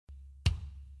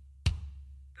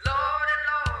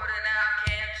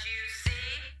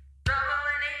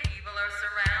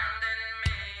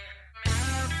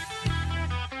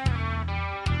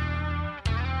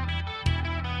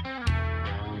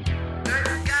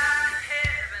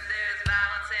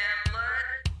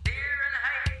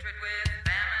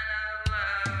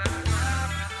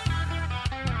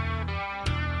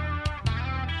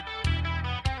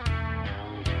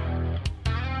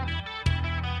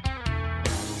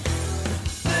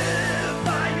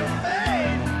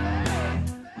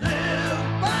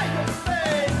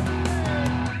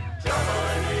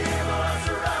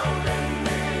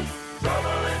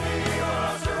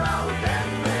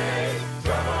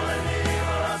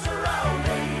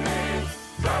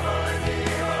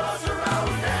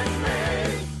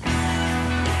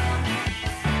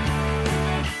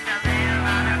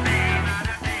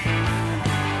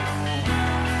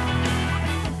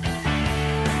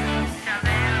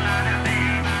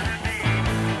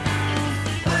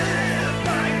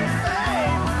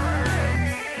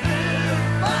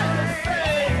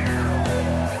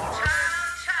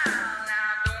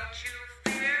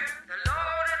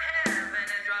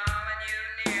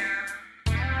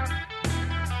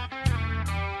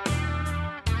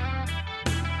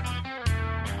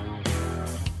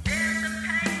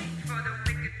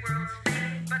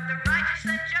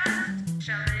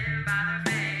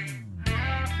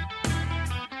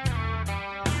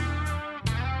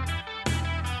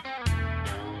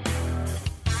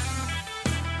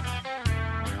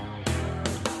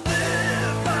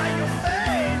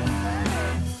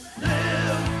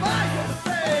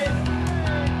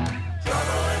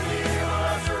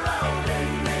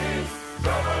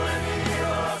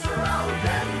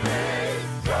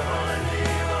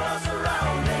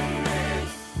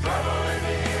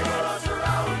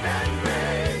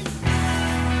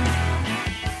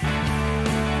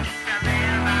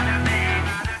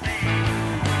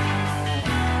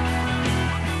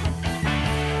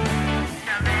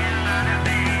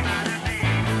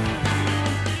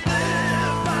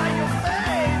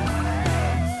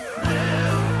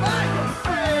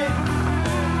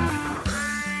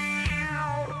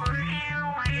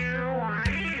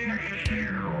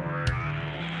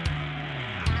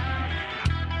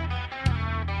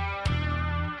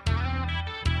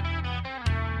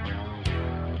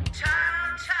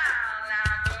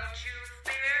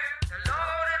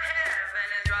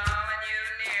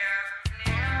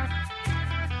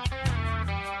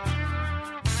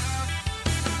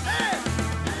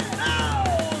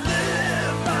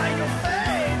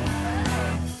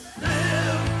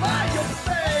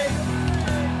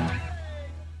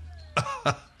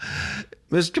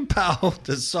Mr. Powell,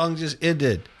 the song just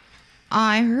ended.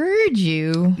 I heard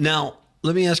you. Now,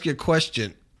 let me ask you a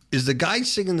question. Is the guy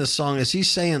singing the song, is he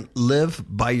saying live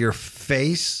by your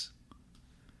face?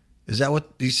 Is that what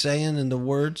he's saying in the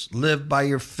words? Live by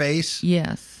your face?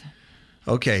 Yes.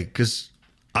 Okay, because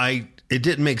it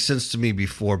didn't make sense to me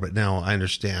before, but now I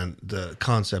understand the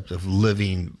concept of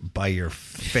living by your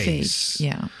face.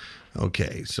 Yeah.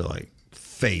 Okay, so like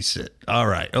face it. All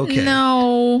right, okay.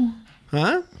 No.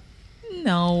 Huh?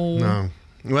 No.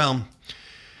 Well,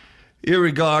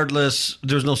 irregardless,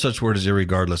 there's no such word as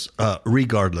irregardless.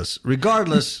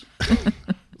 Regardless,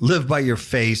 Live by Your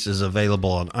Face is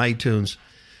available on iTunes.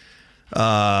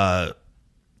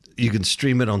 You can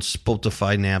stream it on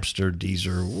Spotify, Napster,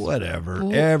 Deezer,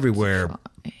 whatever, everywhere.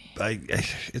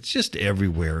 It's just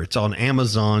everywhere. It's on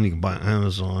Amazon. You can buy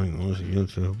Amazon. You can listen to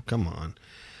YouTube. Come on.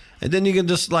 And then you can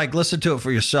just like listen to it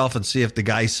for yourself and see if the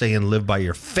guy's saying live by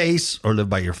your face or live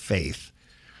by your faith.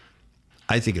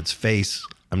 I think it's face.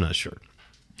 I'm not sure.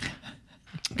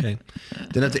 Okay.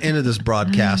 Then at the end of this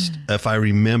broadcast, if I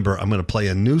remember, I'm going to play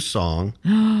a new song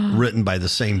written by the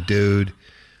same dude.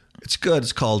 It's good.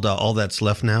 It's called All That's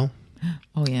Left Now.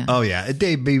 Oh, yeah. Oh, yeah. It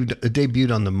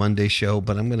debuted on the Monday show,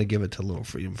 but I'm going to give it to Little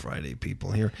Freedom Friday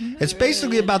people here. It's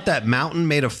basically about that mountain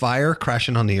made of fire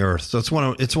crashing on the earth. So it's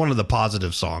one of the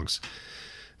positive songs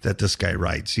that this guy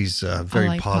writes. He's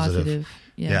very positive.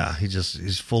 Yeah,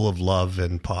 he's full of love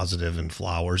and positive and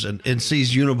flowers and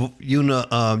sees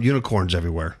unicorns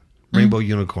everywhere, rainbow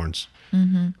unicorns.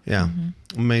 Mm-hmm. Yeah,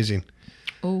 amazing.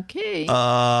 Okay.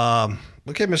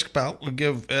 Okay, Mr. Powell, we'll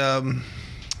give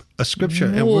a scripture,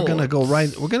 and we're gonna go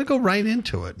right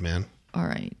into it, man. All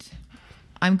right.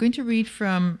 I'm going to read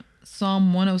from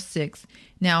Psalm 106.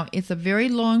 Now, it's a very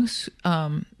long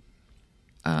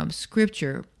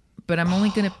scripture, but I'm only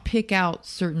going to pick out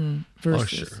certain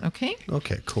verses. Sure. Okay?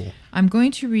 Okay, cool. I'm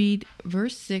going to read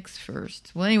verse 6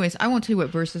 first. Well, anyways, I won't tell you what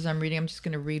verses I'm reading. I'm just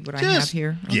going to read what I have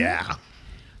here. Okay? Yeah.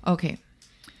 Okay.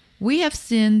 We have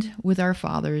sinned with our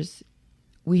fathers.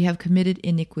 We have committed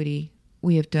iniquity.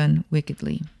 We have done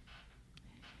wickedly.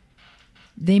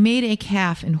 They made a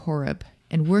calf in Horeb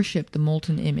and worshipped the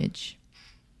molten image.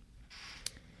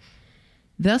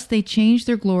 Thus they changed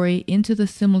their glory into the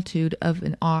similitude of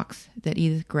an ox that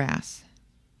eateth grass.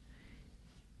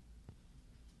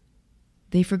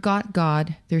 They forgot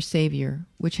God, their Savior,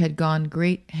 which had done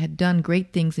great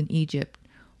things in Egypt,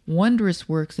 wondrous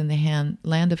works in the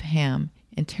land of Ham,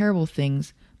 and terrible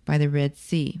things by the Red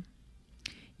Sea.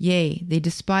 Yea, they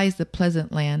despised the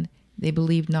pleasant land, they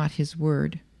believed not his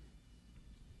word,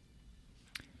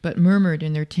 but murmured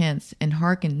in their tents, and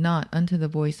hearkened not unto the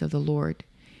voice of the Lord.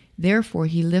 Therefore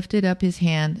he lifted up his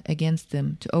hand against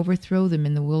them, to overthrow them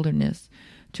in the wilderness,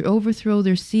 to overthrow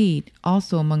their seed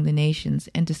also among the nations,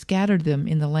 and to scatter them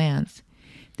in the lands.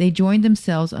 They joined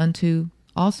themselves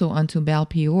also unto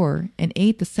Baal-peor, and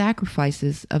ate the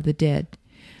sacrifices of the dead.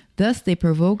 Thus they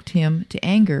provoked him to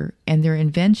anger, and their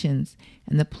inventions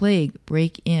and the plague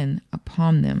brake in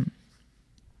upon them.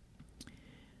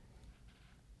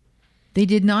 They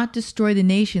did not destroy the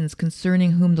nations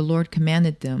concerning whom the Lord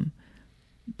commanded them,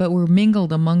 but were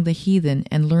mingled among the heathen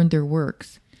and learned their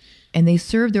works. And they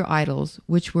served their idols,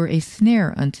 which were a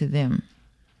snare unto them.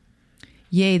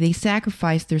 Yea, they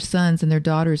sacrificed their sons and their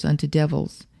daughters unto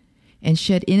devils, and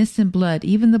shed innocent blood,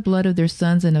 even the blood of their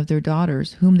sons and of their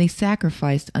daughters, whom they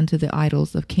sacrificed unto the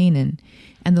idols of Canaan,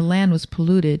 and the land was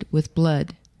polluted with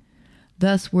blood.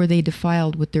 Thus were they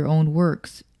defiled with their own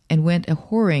works, and went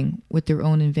a-whoring with their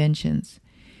own inventions.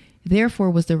 Therefore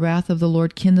was the wrath of the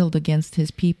Lord kindled against his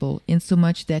people,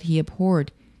 insomuch that he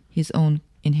abhorred his own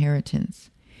inheritance.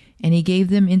 And he gave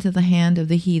them into the hand of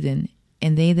the heathen,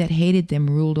 and they that hated them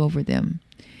ruled over them.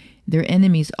 Their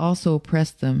enemies also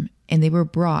oppressed them, and they were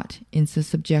brought into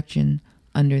subjection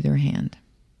under their hand.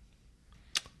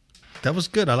 That was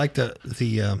good. I like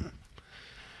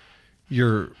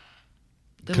your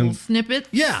little snippet.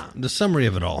 Yeah, the summary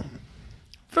of it all.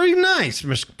 Very nice,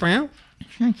 Mr. Brown.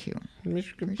 Thank you.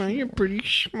 Mr. Brown, you're pretty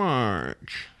smart.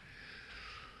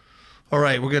 All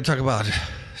right, we're going to talk about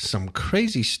some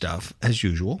crazy stuff, as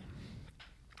usual.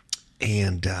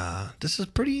 And this is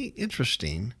pretty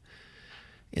interesting.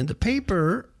 In the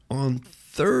paper on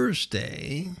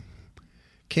Thursday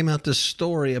came out this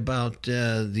story about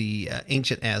the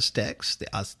ancient Aztecs, the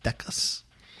Aztecas,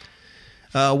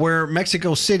 where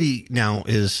Mexico City now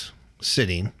is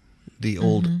sitting, the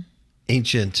old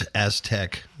ancient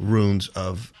Aztec ruins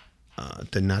of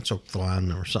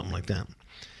Tenochtitlan or something like that.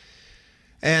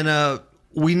 And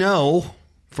we know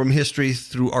from history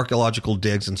through archaeological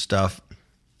digs and stuff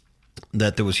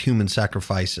that there was human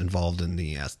sacrifice involved in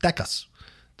the Aztecas,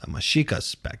 the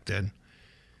Mexicas back then.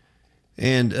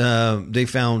 And they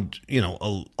found,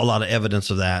 a lot of evidence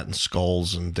of that and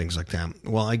skulls and things like that.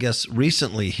 Well, I guess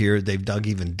recently here they've dug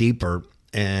even deeper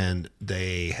and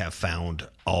they have found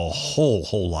a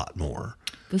whole lot more.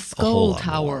 The Skull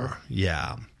Tower. More.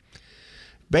 Yeah.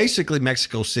 Basically,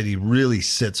 Mexico City really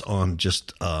sits on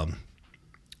just, it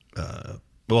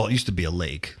used to be a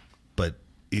lake, but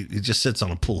it just sits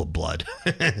on a pool of blood.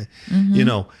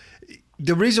 Mm-hmm.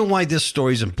 The reason why this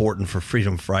story is important for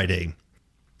Freedom Friday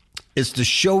is to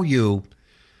show you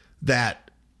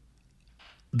that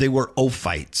they were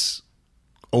ophites.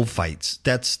 Ophites.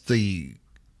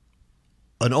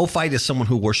 An ophite is someone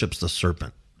who worships the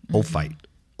serpent. Mm-hmm. Ophite.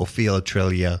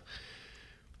 Ophiotrelia.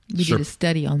 We did a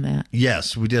study on that.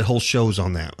 Yes, we did whole shows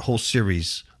on that, whole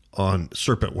series on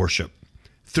serpent worship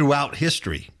throughout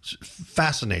history. It's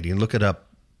fascinating. Look it up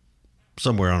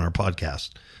somewhere on our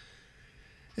podcast.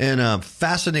 And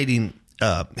fascinating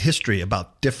history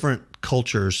about different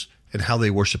cultures and how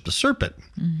they worship the serpent.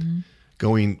 Mm-hmm.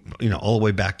 Going, all the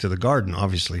way back to the garden,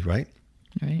 obviously, right?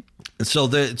 Right. And so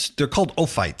they're called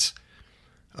ophites.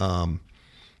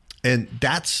 And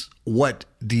that's what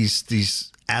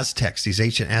these Aztecs, these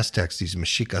ancient Aztecs, these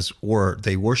Mexicas were.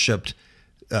 They worshipped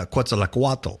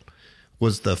Quetzalcoatl,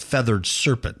 was the feathered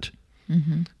serpent.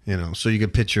 Mm-hmm. So you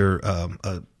could picture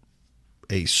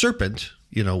a serpent,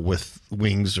 with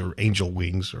wings or angel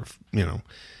wings or,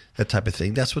 that type of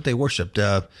thing. That's what they worshipped.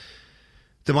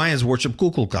 The Mayans worshipped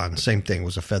Kukulkan. Same thing,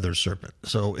 was a feathered serpent.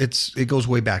 So it goes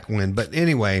way back when. But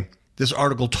anyway, this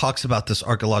article talks about this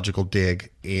archaeological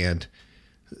dig and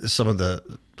some of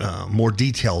the more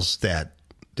details that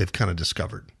they've kind of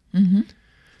discovered. Mm-hmm.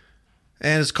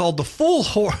 And it's called The Full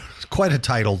Horror, quite a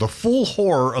title, The Full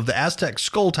Horror of the Aztec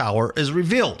Skull Tower is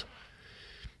Revealed.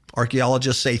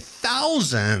 Archaeologists say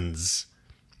thousands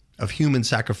of human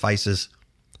sacrifices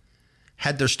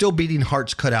had their still beating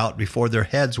hearts cut out before their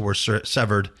heads were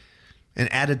severed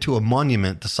and added to a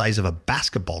monument the size of a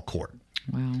basketball court.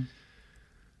 Wow.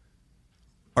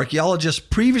 Archaeologists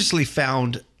previously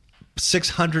found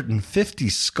 650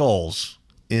 skulls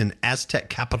in Aztec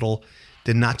capital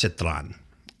Tenochtitlan,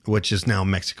 which is now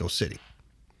Mexico City.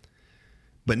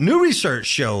 But new research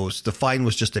shows the find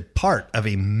was just a part of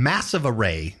a massive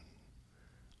array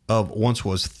of once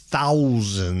was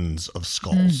thousands of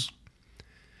skulls.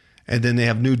 And then they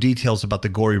have new details about the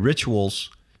gory rituals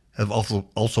have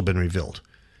also been revealed,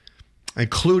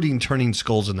 including turning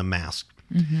skulls into masks.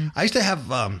 Mm-hmm. I used to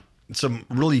have some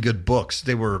really good books.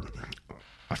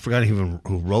 I forgot even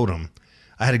who wrote them.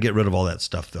 I had to get rid of all that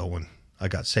stuff, though, when I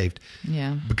got saved.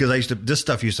 Yeah. Because this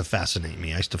stuff used to fascinate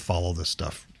me. I used to follow this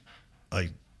stuff. I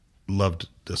loved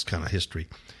this kind of history.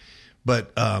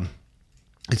 But I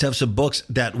used to have some books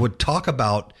that would talk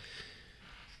about,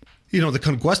 the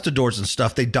conquistadors and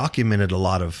stuff. They documented a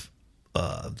lot of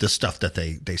this stuff that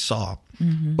they saw.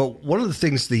 Mm-hmm. But one of the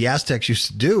things the Aztecs used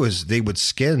to do is they would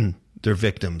skin their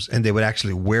victims, and they would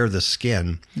actually wear the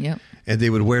skin. Yep. And they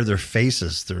would wear their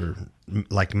faces. They're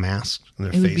like masks on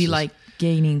their faces. It would be like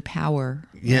gaining power.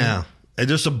 Yeah. And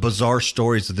there's some bizarre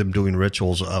stories of them doing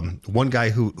rituals. One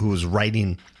guy who was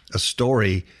writing a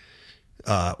story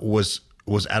was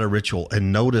at a ritual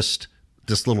and noticed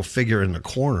this little figure in the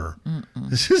corner.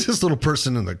 This is this little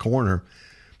person in the corner.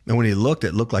 And when he looked,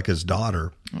 it looked like his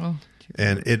daughter. Oh.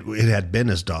 And it had been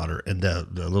his daughter. And the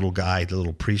little guy, the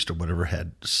little priest or whatever,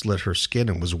 had slit her skin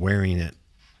and was wearing it.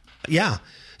 Yeah.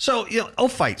 So,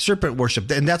 ophite, serpent worship.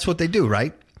 And that's what they do,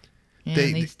 right? And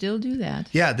they still do that.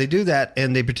 Yeah, they do that.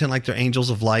 And they pretend like they're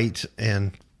angels of light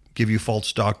and give you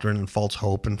false doctrine and false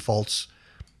hope and false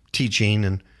teaching.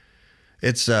 And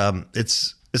it's a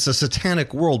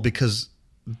satanic world because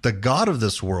the god of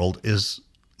this world is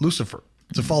Lucifer.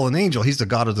 It's a fallen angel. He's the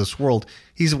god of this world.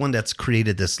 He's the one that's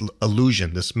created this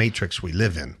illusion, this matrix we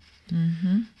live in.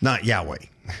 Mm-hmm. Not Yahweh.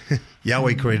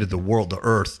 Yahweh created the world, the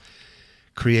earth,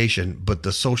 creation, but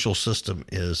the social system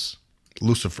is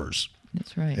Lucifer's.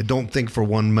 That's right. And don't think for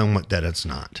one moment that it's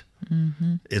not.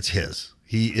 Mm-hmm. It's his.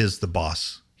 He is the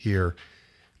boss here.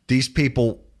 These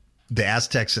people, the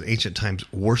Aztecs in ancient times,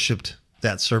 worshipped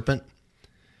that serpent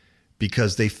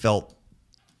because they felt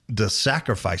the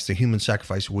sacrifice, the human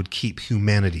sacrifice, would keep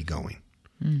humanity going.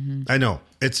 Mm-hmm. I know.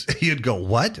 You'd go,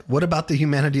 what? What about the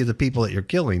humanity of the people that you're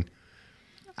killing?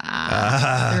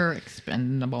 They're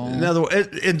expendable. In other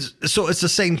words, so it's the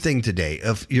same thing today.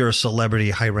 If you're a celebrity,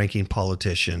 high-ranking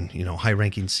politician,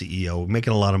 high-ranking CEO,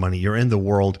 making a lot of money, you're in the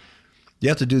world, you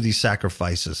have to do these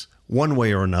sacrifices one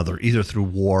way or another, either through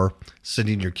war,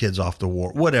 sending your kids off to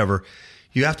war, whatever.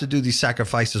 You have to do these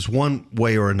sacrifices one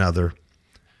way or another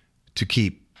to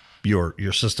keep your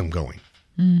system going.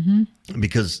 Mm-hmm.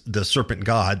 Because the serpent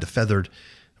god, the feathered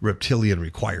reptilian,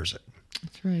 requires it.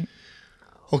 That's right.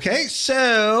 Okay,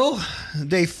 so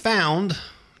they found,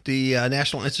 the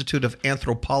National Institute of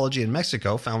Anthropology in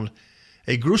Mexico found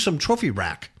a gruesome trophy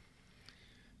rack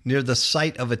near the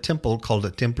site of a temple called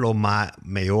the Templo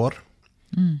Mayor.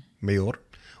 Mayor.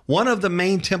 One of the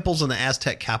main temples in the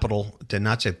Aztec capital,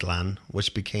 Tenochtitlan,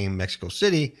 which became Mexico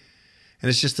City. And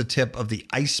it's just the tip of the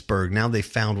iceberg. Now they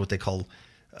found what they call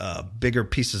bigger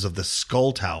pieces of the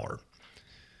skull tower.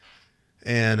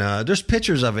 And there's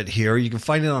pictures of it here. You can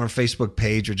find it on our Facebook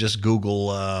page or just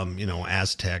Google,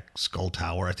 Aztec skull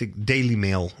tower. I think Daily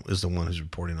Mail is the one who's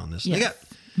reporting on this. Yes. They got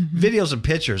videos and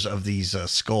pictures of these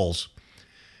skulls.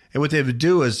 And what they would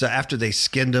do is after they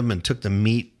skinned them and took the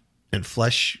meat and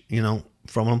flesh,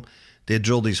 from them, they'd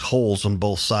drill these holes on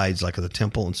both sides, like of the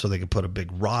temple, and so they could put a big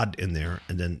rod in there,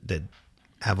 and then they'd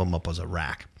have them up as a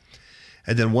rack.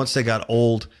 And then once they got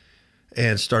old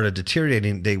and started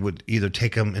deteriorating, they would either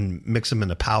take them and mix them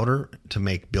into powder to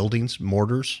make buildings,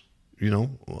 mortars,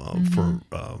 for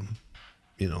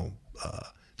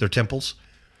their temples,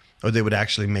 or they would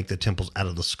actually make the temples out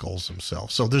of the skulls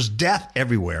themselves. So there's death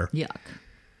everywhere. Yuck.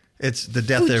 It's the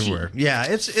death everywhere. Yeah,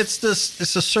 it's the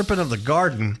serpent of the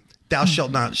garden. Thou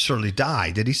shalt not surely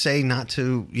die. Did he say not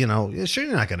to? Sure,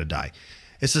 you're not going to die.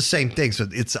 It's the same thing. So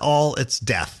it's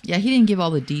death. Yeah, he didn't give all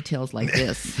the details like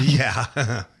this.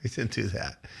 Yeah, he didn't do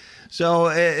that. So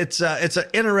it's an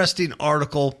interesting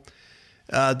article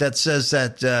that says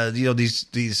that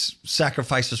these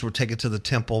sacrifices were taken to the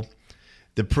temple.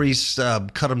 The priests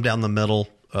cut them down the middle,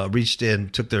 reached in,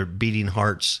 took their beating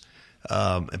hearts,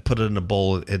 and put it in a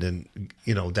bowl, and then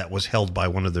that was held by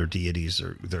one of their deities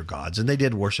or their gods, and they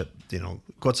did worship.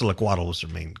 Quetzalcoatl was their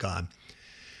main god.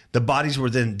 The bodies were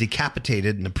then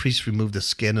decapitated, and the priests removed the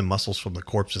skin and muscles from the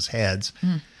corpses' heads.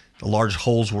 The large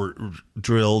holes were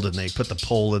drilled, and they put the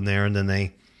pole in there, and then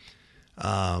they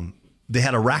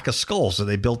had a rack of skulls, and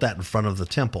they built that in front of the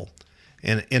temple,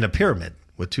 in a pyramid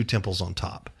with two temples on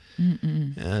top.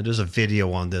 There's a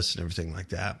video on this and everything like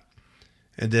that.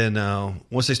 And then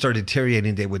once they started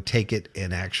deteriorating, they would take it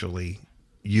and actually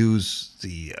use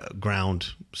the ground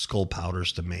skull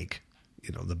powders to make,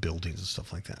 the buildings and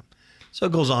stuff like that. So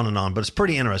it goes on, but it's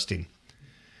pretty interesting.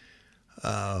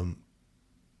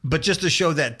 But just to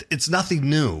show that it's nothing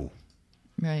new.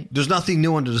 Right. There's nothing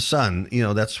new under the sun.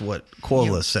 That's what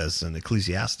Quola says in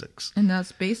Ecclesiastics. And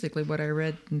that's basically what I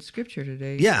read in Scripture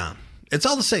today. Yeah. It's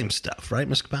all the same stuff, right,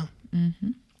 Ms. Kapow?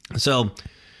 Mm-hmm. So,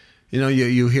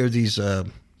 you hear these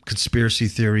conspiracy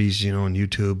theories, on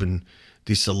YouTube, and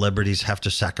these celebrities have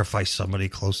to sacrifice somebody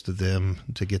close to them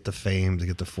to get the fame, to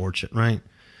get the fortune, right?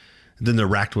 And then they're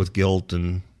racked with guilt,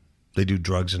 and they do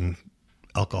drugs and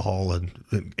alcohol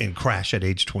and crash at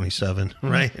age 27,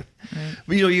 right?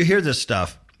 But, you hear this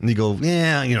stuff, and you go,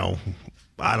 yeah,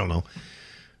 I don't know.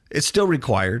 It's still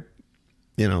required,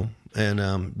 and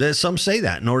there's some say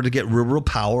that in order to get real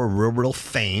power, real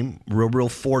fame, real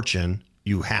fortune,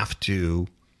 you have to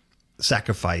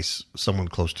sacrifice someone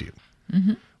close to you,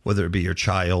 whether it be your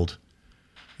child,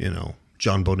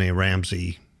 John Bonet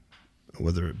Ramsey,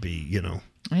 whether it be,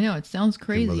 I know, it sounds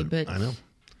crazy, but I know.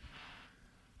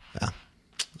 Yeah.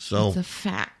 So it's a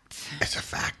fact. It's a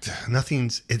fact.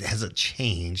 It hasn't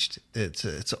changed.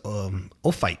 It's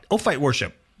Ophite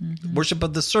worship. Worship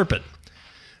of the serpent.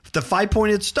 The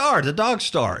 5-pointed star, the dog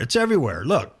star. It's everywhere.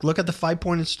 Look at the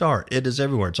 5-pointed star. It is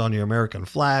everywhere. It's on your American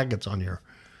flag. It's on your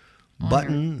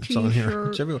button. It's on here.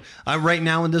 It's everywhere. Right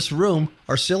now in this room,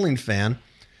 our ceiling fan.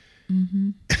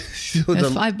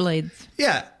 Has 5 blades.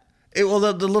 Yeah. The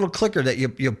little clicker that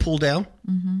you pull down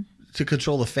to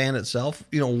control the fan itself.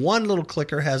 One little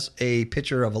clicker has a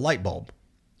picture of a light bulb.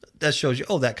 That shows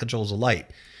you, that controls the light.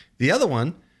 The other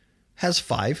one has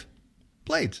 5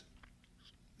 blades.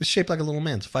 It's shaped like a little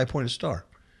man. It's a 5-pointed star.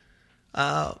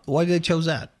 Why did they chose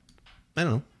that? I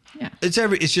don't know. Yeah.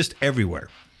 It's just everywhere.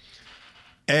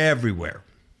 Everywhere.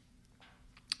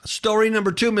 Story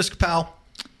number 2, Ms. Kapow.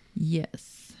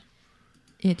 Yes.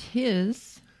 It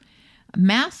is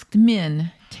masked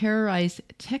men terrorize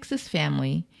Texas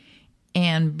family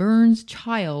and burns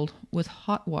child with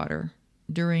hot water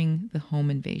during the home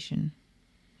invasion.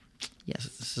 Yes.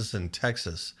 This is in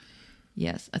Texas.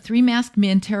 Yes. 3 masked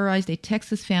men terrorized a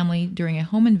Texas family during a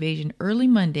home invasion early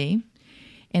Monday,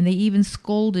 and they even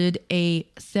scolded a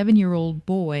 7-year-old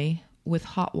boy with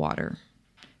hot water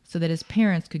so that his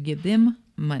parents could give them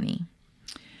money.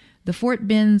 The Fort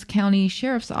Bend County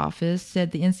Sheriff's Office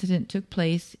said the incident took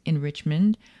place in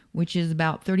Richmond, which is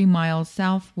about 30 miles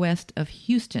southwest of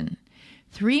Houston.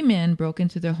 3 men broke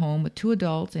into their home with 2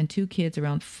 adults and 2 kids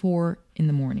around 4 in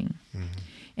the morning,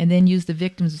 and then used the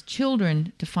victims'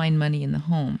 children to find money in the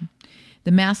home.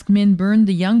 The masked men burned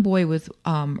the young boy with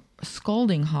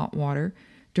scalding hot water,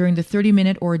 during the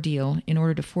 30-minute ordeal in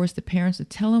order to force the parents to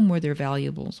tell them where their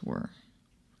valuables were.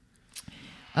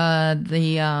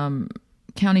 The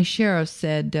county sheriff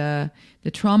said the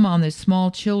trauma on the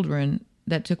small children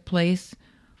that took place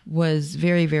was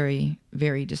very, very,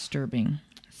 very disturbing.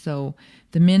 So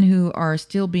the men who are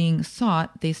still being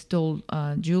sought, they stole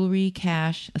jewelry,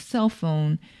 cash, a cell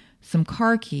phone, some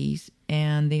car keys,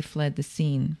 and they fled the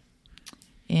scene.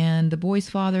 And the boy's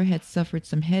father had suffered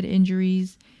some head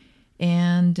injuries,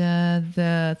 and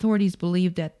the authorities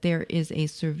believe that there is a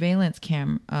surveillance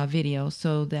video,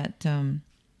 so that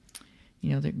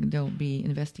they'll be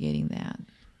investigating that.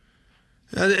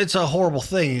 It's a horrible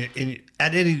thing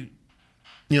at any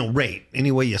rate,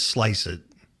 any way you slice it.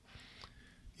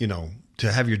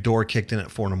 To have your door kicked in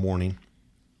at 4 a.m.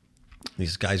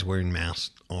 These guys wearing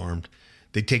masks, armed,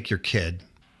 they take your kid.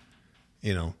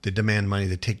 They demand money.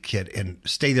 They take the kid and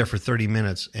stay there for 30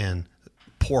 minutes and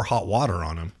pour hot water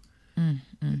on them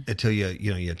until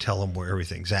you tell them where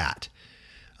everything's at.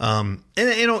 And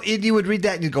you would read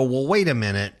that and you go, well, wait a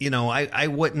minute. I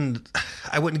wouldn't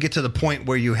get to the point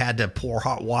where you had to pour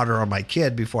hot water on my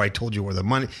kid before I told you where the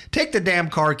money. Take the damn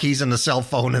car keys and the cell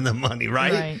phone and the money,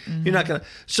 right? Mm-hmm. You're not gonna.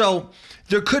 So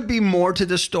there could be more to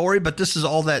this story, but this is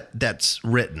all that's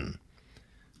written.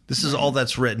 This is all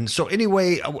that's written. So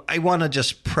anyway, I want to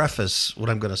just preface what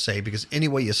I'm going to say, because any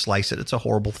way you slice it, it's a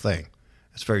horrible thing.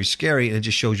 It's very scary, and it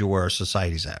just shows you where our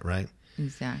society's at, right?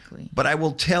 Exactly. But I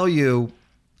will tell you,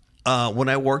 when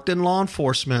I worked in law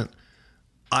enforcement,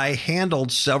 I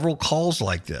handled several calls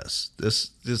like this.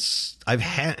 I've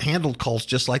handled calls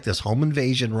just like this, home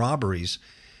invasion robberies,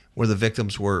 where the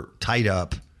victims were tied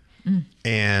up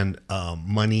and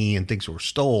money and things were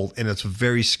stolen, and it's a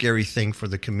very scary thing for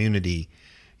the community.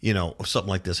 If something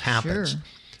like this happens. Sure.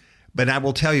 But I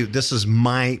will tell you, this is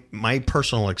my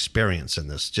personal experience in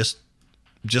this.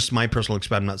 Just my personal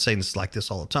experience. I'm not saying it's like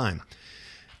this all the time.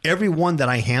 Every one that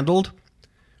I handled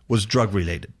was drug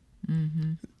related.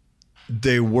 Mm-hmm.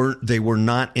 They were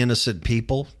not innocent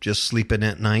people just sleeping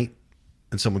at night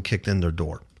and someone kicked in their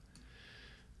door.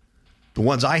 The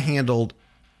ones I handled,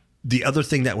 the other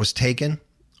thing that was taken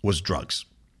was drugs.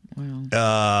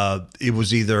 Wow. It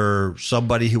was either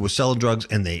somebody who was selling drugs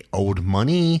and they owed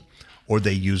money, or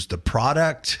they used the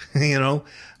product,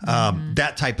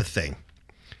 that type of thing.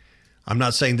 I'm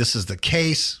not saying this is the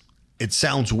case. It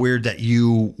sounds weird that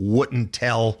you wouldn't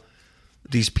tell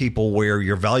these people where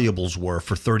your valuables were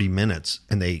for 30 minutes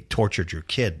and they tortured your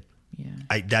kid.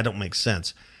 Yeah. That don't make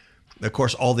sense. Of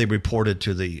course, all they reported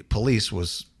to the police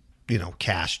was,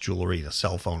 cash, jewelry, a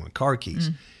cell phone, and car keys.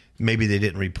 Maybe they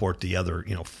didn't report the other,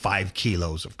 5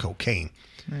 kilos of cocaine.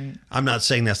 Right. I'm not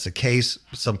saying that's the case.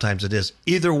 Sometimes it is.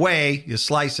 Either way, you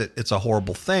slice it, it's a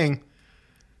horrible thing.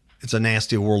 It's a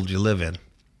nasty world you live in,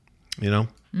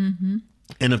 Mm-hmm.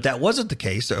 And if that wasn't the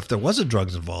case, or if there wasn't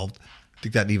drugs involved, I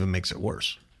think that even makes it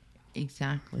worse.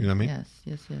 Exactly. You know what I mean?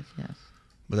 Yes.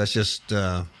 But that's just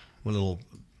a little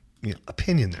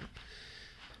opinion there.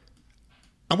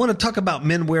 I want to talk about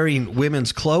men wearing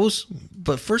women's clothes,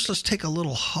 but first let's take a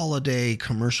little holiday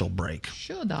commercial break.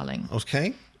 Sure, darling.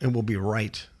 Okay? And we'll be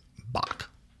right back.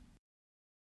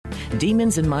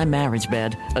 Demons in My Marriage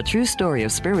Bed, a true story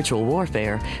of spiritual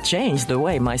warfare, changed the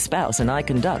way my spouse and I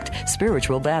conduct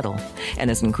spiritual battle and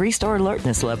has increased our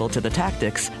alertness level to the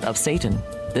tactics of Satan.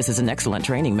 This is an excellent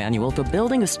training manual for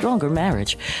building a stronger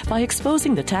marriage by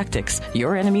exposing the tactics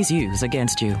your enemies use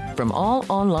against you from all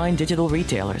online digital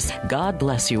retailers. God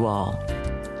bless you all.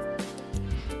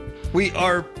 We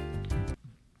are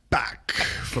back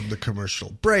from the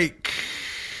commercial break.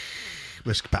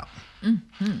 Miss Kapow.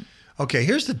 Mm-hmm. Okay,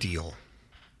 here's the deal.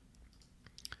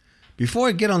 Before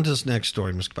I get on to this next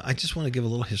story, Miss Kapow, I just want to give a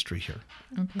little history here.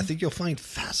 Okay. I think you'll find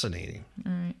fascinating.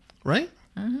 All right. Right?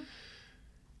 Uh-huh.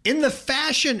 In the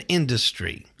fashion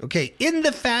industry,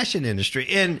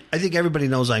 and I think everybody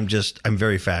knows I'm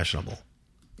very fashionable.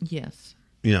 Yes.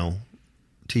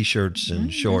 T-shirts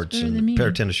and shorts and a pair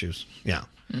of tennis shoes. Yeah.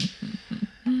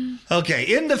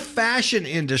 Okay, in the fashion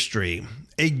industry,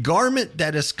 a garment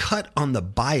that is cut on the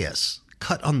bias,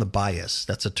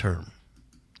 that's a term.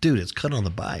 Dude, it's cut on the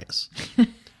bias. It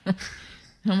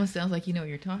almost sounds like you know what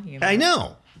you're talking about. I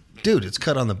know. Dude, it's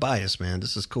cut on the bias, man.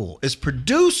 This is cool. It's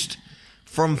produced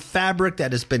from fabric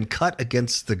that has been cut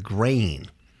against the grain.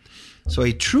 So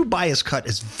a true bias cut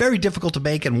is very difficult to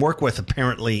make and work with,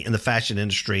 apparently, in the fashion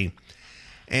industry.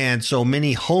 And so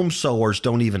many home sewers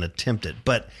don't even attempt it.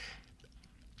 But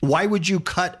why would you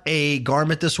cut a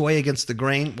garment this way against the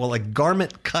grain? Well, a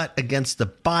garment cut against the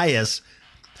bias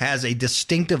has a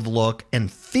distinctive look and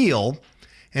feel,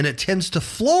 and it tends to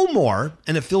flow more,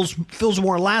 and it feels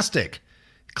more elastic.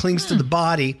 It clings to the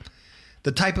body.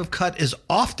 The type of cut is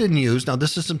often used, now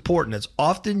this is important, it's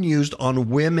often used on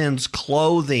women's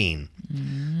clothing,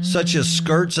 such as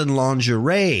skirts and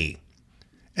lingerie,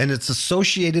 and it's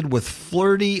associated with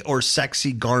flirty or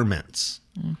sexy garments.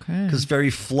 Okay. Because it's very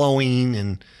flowing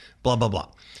and blah, blah, blah.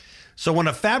 So when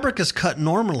a fabric is cut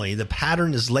normally, the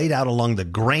pattern is laid out along the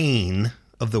grain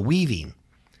of the weaving.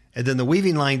 And then the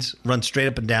weaving lines run straight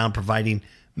up and down, providing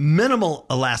minimal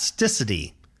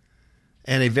elasticity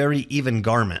and a very even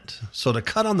garment. So the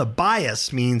cut on the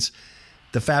bias means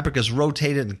the fabric is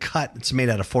rotated and cut. It's made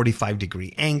at a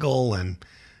 45-degree angle and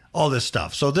all this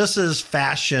stuff. So this is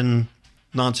fashion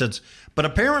nonsense. But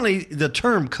apparently the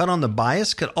term cut on the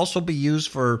bias could also be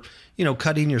used for,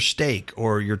 cutting your steak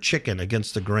or your chicken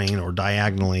against the grain or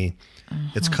diagonally.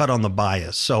 It's cut on the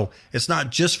bias. So it's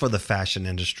not just for the fashion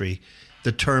industry.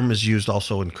 The term is used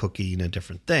also in cooking and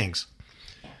different things.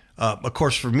 Of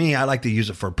course, for me, I like to use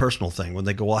it for a personal thing. When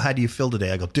they go, well, how do you feel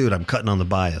today? I go, dude, I'm cutting on the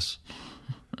bias.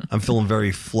 I'm feeling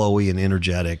very flowy and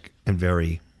energetic and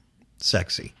very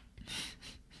sexy.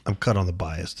 I'm cut on the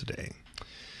bias today.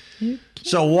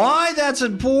 So why that's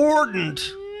important?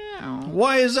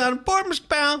 Why is that important, Mr.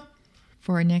 Powell?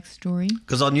 For our next story.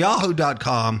 Because on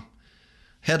Yahoo.com,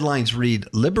 headlines read,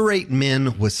 Liberate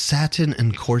Men with Satin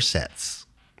and Corsets.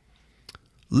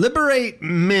 Liberate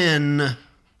men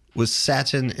with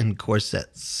satin and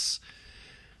corsets.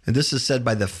 And this is said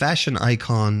by the fashion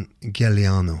icon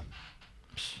Galliano.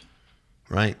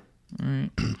 Right?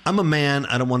 I'm a man.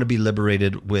 I don't want to be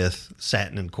liberated with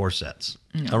satin and corsets.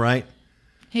 No. All right?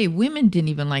 Hey, women didn't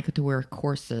even like to wear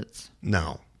corsets.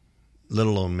 No. Let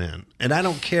alone men. And I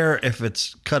don't care if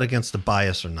it's cut against the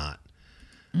bias or not.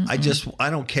 I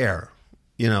don't care.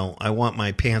 I want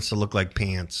my pants to look like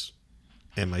pants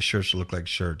and my shirts to look like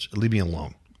shirts. Leave me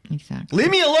alone. Exactly.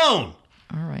 Leave me alone.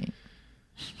 All right.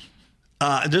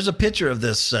 There's a picture of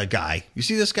this guy. You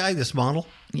see this guy, this model?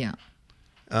 Yeah.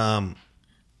 Our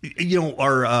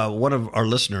one of our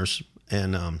listeners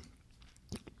and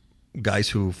guys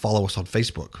who follow us on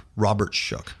Facebook, Robert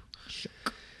Shook.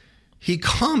 He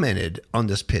commented on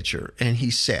this picture and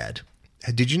he said,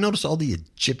 did you notice all the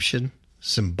Egyptian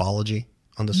symbology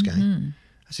on this guy?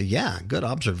 I said, yeah, good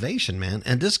observation, man.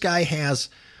 And this guy has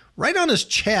right on his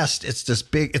chest, it's this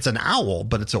big, it's an owl,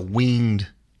 but it's a winged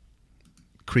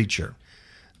creature.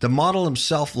 The model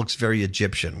himself looks very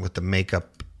Egyptian with the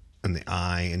makeup and the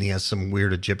eye, and he has some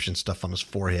weird Egyptian stuff on his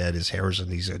forehead. His hair is in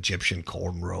these Egyptian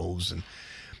cornrows.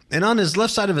 And on his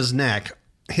left side of his neck,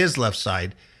 his left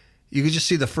side, you can just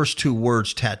see the first two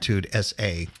words tattooed,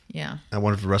 S-A. Yeah. I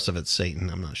wonder if the rest of it's Satan.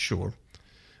 I'm not sure.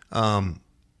 And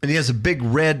he has a big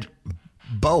red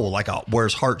bow, like where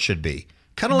his heart should be.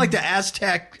 Kind of like the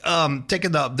Aztec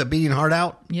taking the beating heart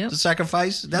out to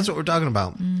sacrifice. That's what we're talking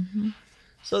about.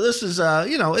 So this is,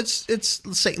 it's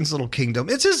Satan's little kingdom.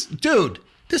 It's his, dude,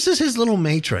 this is his little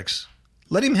matrix.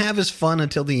 Let him have his fun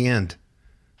until the end.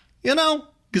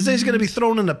 Because then he's going to be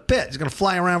thrown in a pit. He's going to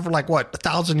fly around for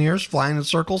 1,000 years, flying in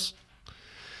circles.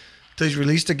 Till he's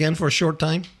released again for a short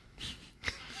time.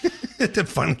 Then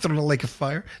finally thrown in a lake of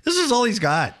fire. This is all he's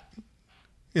got.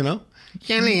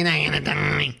 Kelly and I gonna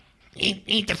die.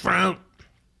 Eat the fruit.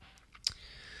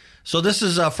 So this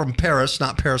is from Paris,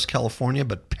 not Paris, California,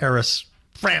 but Paris,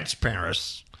 France,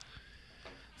 Paris.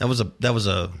 That was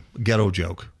a ghetto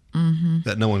joke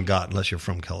that no one got unless you're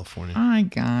from California. I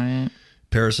got it.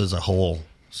 Paris is a whole,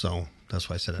 so that's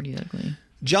why I said it. Pretty ugly.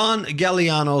 John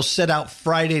Galliano set out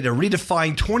Friday to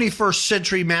redefine 21st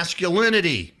century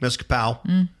masculinity, Ms.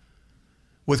 Kapow,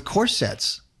 with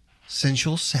corsets,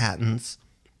 sensual satins,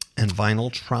 and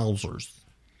vinyl trousers.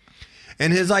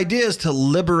 And his idea is to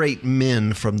liberate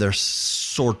men from their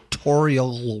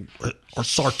sartorial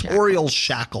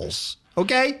shackles.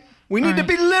 Okay? We need to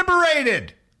be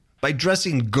liberated by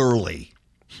dressing girly.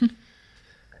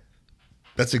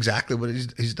 That's exactly what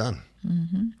he's done.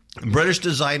 British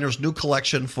designer's new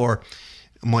collection for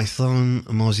Maison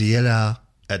Mosiella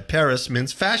at Paris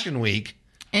Men's Fashion Week.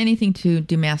 Anything to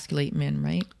demasculate men,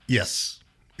 right? Yes,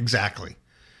 exactly.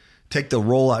 Take the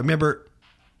role out. Remember,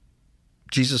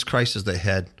 Jesus Christ is the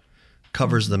head,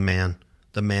 covers the man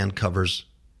covers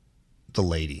the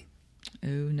lady. Oh,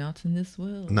 not in this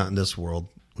world. Not in this world.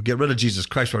 We'll get rid of Jesus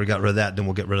Christ. We already got rid of that. Then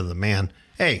we'll get rid of the man.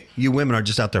 Hey, you women are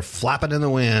just out there flapping in the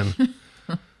wind.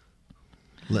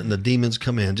 Letting the demons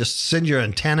come in. Just send your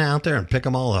antenna out there and pick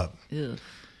them all up. Ugh.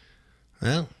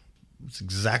 Well, it's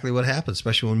exactly what happens,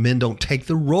 especially when men don't take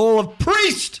the role of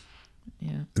priest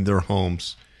in their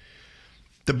homes.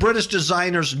 The British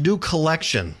designer's new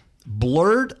collection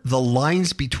blurred the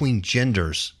lines between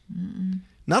genders.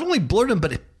 Not only blurred them,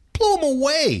 but it blew them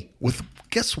away with,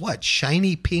 guess what,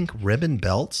 shiny pink ribbon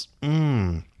belts.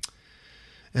 And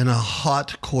and a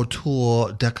haute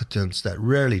couture decadence that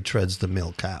rarely treads the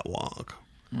male catwalk.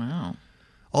 Wow.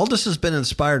 All this has been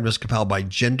inspired, Ms. Kapow, by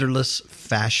genderless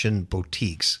fashion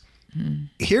boutiques.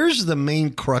 Here's the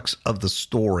main crux of the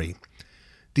story.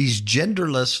 These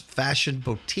genderless fashion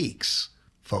boutiques,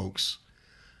 folks,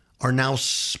 are now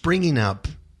springing up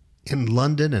in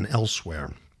London and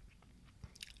elsewhere.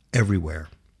 Everywhere.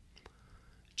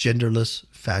 Genderless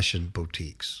fashion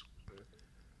boutiques.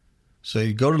 So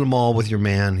you go to the mall with your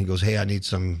man. He goes, hey, I need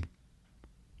some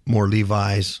more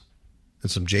Levi's and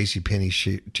some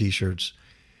JCPenney t-shirts.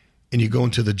 And you go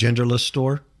into the genderless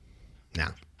store? No.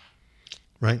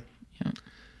 Right? Yeah.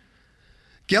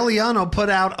 Galliano put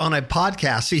out on a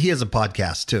podcast. See, he has a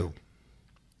podcast too.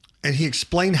 And he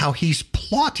explained how he's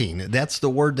plotting. That's the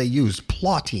word they use,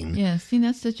 plotting. Yeah, see,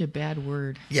 that's such a bad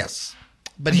word. Yes.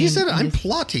 But he said, I'm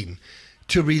plotting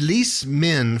to release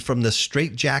men from the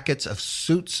straitjackets of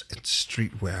suits and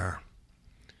streetwear.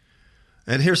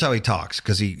 And here's how he talks,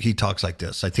 because he talks like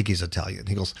this. I think he's Italian.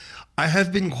 He goes, I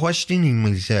have been questioning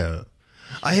myself.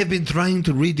 I have been trying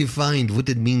to redefine what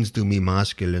it means to be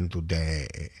masculine today.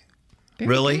 Very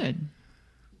Really? good.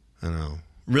 I know.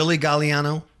 Really,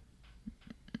 Galliano?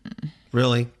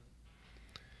 Really?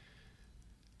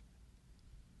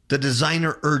 The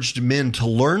designer urged men to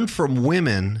learn from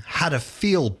women how to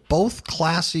feel both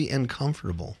classy and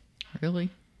comfortable. Really?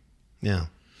 Yeah.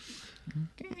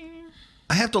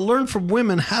 I have to learn from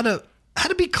women how to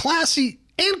be classy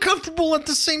and comfortable at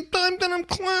the same time that I'm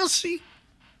classy.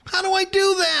 How do I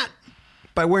do that?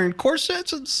 By wearing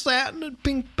corsets and satin and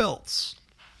pink belts.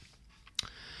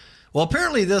 Well,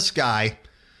 apparently this guy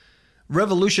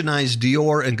revolutionized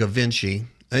Dior and Givenchy,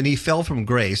 and he fell from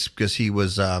grace because he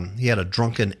was he had a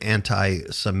drunken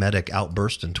anti-Semitic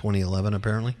outburst in 2011,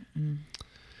 apparently.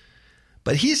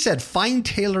 But he said fine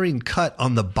tailoring cut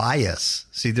on the bias.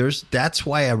 See, that's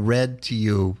why I read to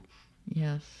you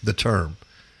Yes. the term.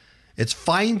 It's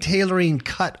fine tailoring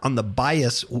cut on the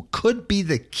bias could be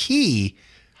the key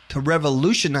to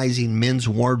revolutionizing men's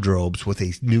wardrobes with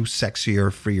a new,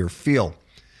 sexier, freer feel.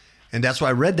 And that's why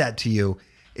I read that to you.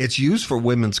 It's used for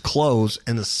women's clothes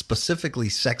and specifically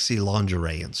sexy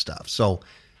lingerie and stuff. So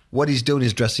what he's doing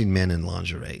is dressing men in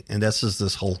lingerie. And this is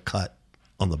this whole cut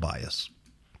on the bias.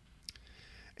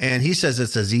 And he says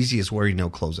it's as easy as wearing no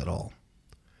clothes at all.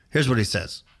 Here's what he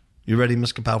says. You ready,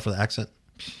 Ms. Kapow, for the accent?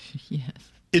 Yes.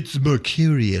 It's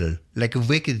mercurial, like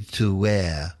wicked to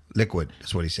wear. Liquid,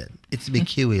 is what he said. It's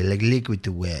mercurial, like liquid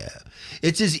to wear.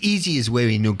 It's as easy as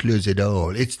wearing no clothes at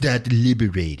all. It's that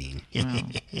liberating. Wow.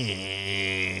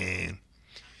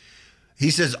 He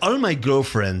says, all my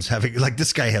girlfriends having, like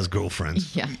this guy has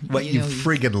girlfriends. Yeah. What, you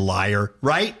friggin' liar,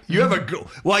 right? You have a girl.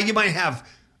 Well, you might have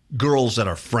girls that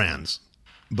are friends,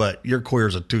 but your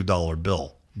queer's a $2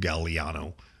 bill,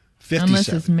 Galliano. 50 Unless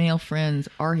cents. his male friends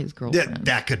are his girlfriends.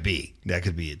 That could be. That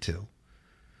could be it too.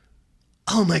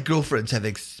 All my girlfriends have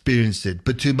experienced it,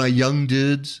 but to my young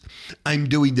dudes, I'm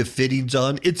doing the fittings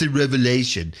on. It's a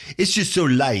revelation. It's just so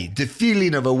light. The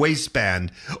feeling of a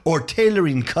waistband or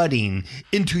tailoring cutting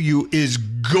into you is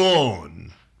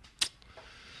gone.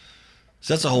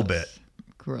 So that's a whole bit.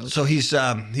 Gross. So he's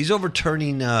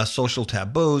overturning social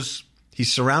taboos.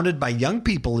 He's surrounded by young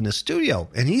people in his studio.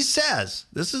 And he says,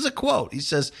 this is a quote. He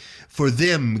says, for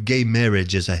them, gay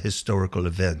marriage is a historical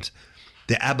event.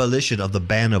 The abolition of the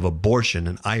ban of abortion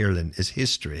in Ireland is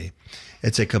history.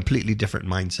 It's a completely different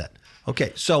mindset.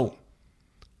 Okay, so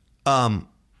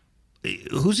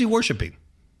who's he worshiping?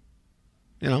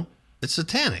 You know, it's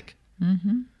satanic.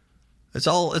 Mm-hmm. It's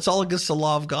all against the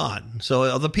law of God.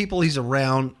 So the people he's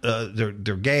around, they're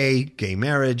gay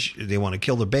marriage. They want to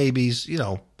kill their babies. You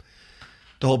know,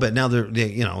 the whole bit. Now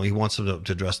he wants them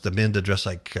to dress, the men to dress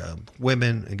like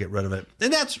women and get rid of it.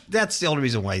 And that's the only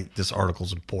reason why this article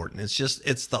is important.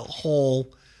 It's the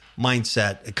whole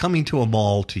mindset coming to a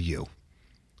mall to you,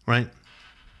 right?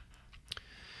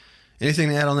 Anything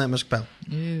to add on that, Ms. Powell?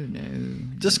 No.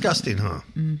 Disgusting, huh?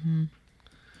 Mm-hmm.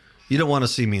 You don't want to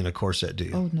see me in a corset, do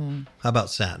you? Oh, no. How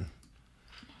about satin?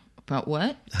 About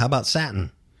what? How about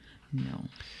satin? No.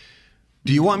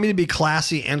 Do you want me to be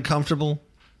classy and comfortable?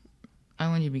 I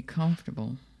want you to be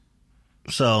comfortable.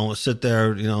 So sit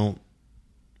there, you know,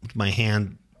 with my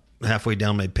hand halfway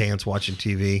down my pants watching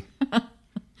TV,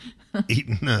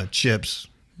 eating chips,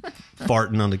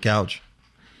 farting on the couch.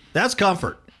 That's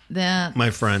comfort, my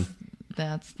friend.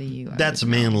 That's the you. That's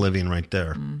man living right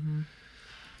there. Mm-hmm.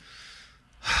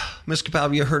 Ms. Kapow,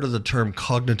 have you heard of the term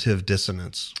cognitive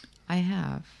dissonance? I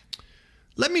have.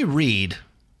 Let me read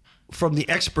from the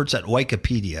experts at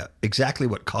Wikipedia exactly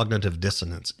what cognitive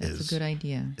dissonance is. That's a good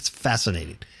idea. It's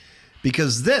fascinating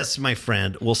because this, my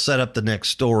friend, will set up the next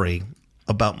story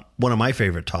about one of my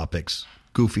favorite topics,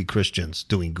 goofy Christians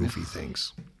doing goofy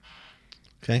things.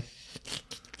 Okay?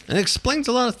 And it explains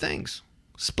a lot of things.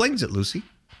 Explains it, Lucy.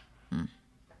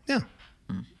 Yeah.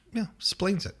 Yeah,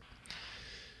 explains it.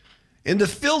 In the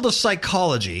field of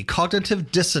psychology,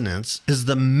 cognitive dissonance is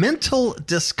the mental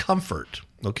discomfort,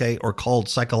 okay, or called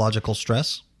psychological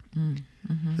stress.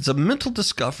 It's a mental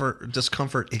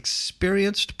discomfort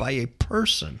experienced by a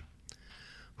person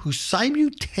who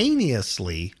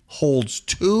simultaneously holds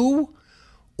two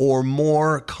or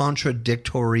more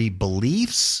contradictory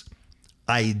beliefs,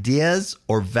 ideas,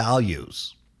 or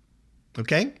values.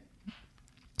 Okay?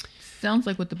 Sounds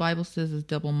like what the Bible says is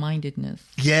double-mindedness.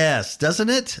 Yes, doesn't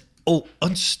it? Oh,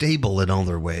 unstable in all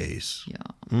their ways.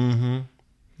 Yeah.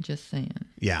 Just saying.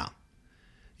 Yeah.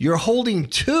 You're holding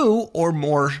two or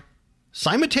more,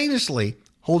 simultaneously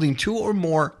holding two or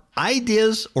more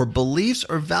ideas or beliefs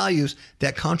or values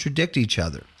that contradict each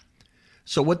other.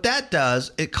 So what that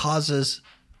does, it causes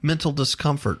mental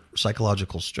discomfort,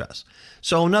 psychological stress.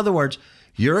 So in other words,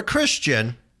 you're a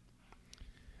Christian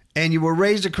and you were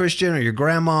raised a Christian, or your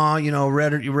grandma,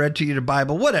 read to you the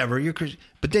Bible, whatever. You're Christian,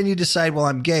 but then you decide, well,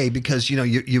 I'm gay because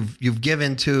you've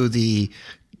given to the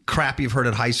crap you've heard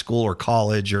at high school or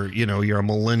college, or you're a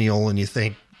millennial and you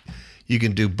think you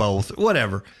can do both,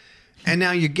 whatever. And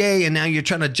now you're gay, and now you're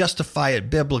trying to justify it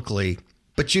biblically,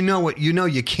 but you know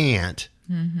you can't.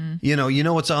 Mm-hmm. You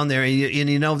know what's on there, and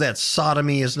you know that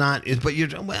sodomy is not. But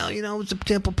it's a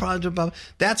temple project.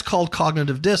 That's called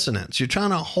cognitive dissonance. You're trying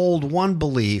to hold one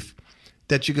belief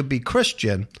that you could be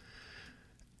Christian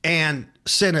and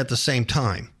sin at the same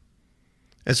time,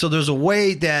 and so there's a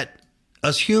way that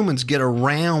us humans get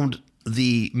around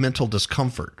the mental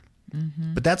discomfort,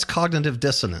 but that's cognitive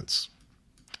dissonance.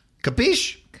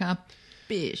 Capiche?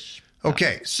 Capiche.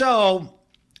 Okay, so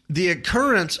the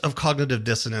occurrence of cognitive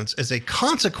dissonance is a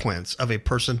consequence of a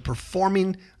person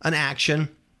performing an action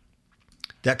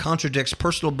that contradicts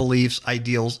personal beliefs,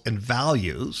 ideals, and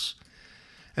values.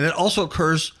 And it also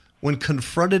occurs when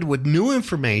confronted with new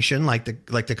information, like the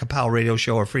Kapow Radio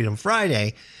Show or Freedom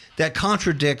Friday, that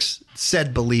contradicts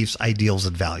said beliefs, ideals,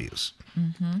 and values.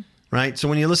 Right? So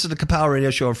when you listen to Kapow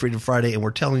Radio Show or Freedom Friday and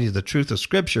we're telling you the truth of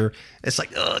Scripture, it's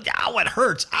like, oh, ow, it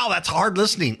hurts. Ow, that's hard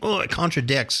listening. Oh, it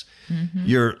contradicts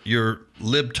your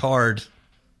libtard,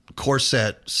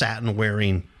 corset,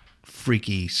 satin-wearing,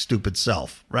 freaky, stupid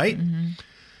self, right?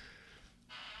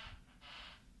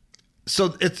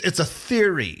 So it's a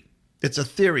theory. It's a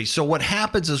theory. So what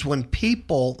happens is when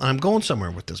people, and I'm going somewhere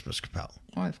with this, Mr. Kapow.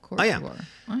 Oh, of course you are.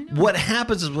 I know. What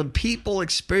happens is when people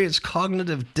experience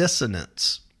cognitive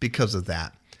dissonance because of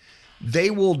that, they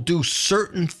will do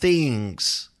certain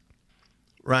things,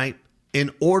 right, in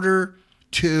order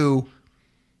to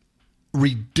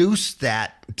reduce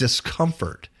that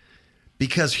discomfort,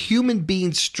 because human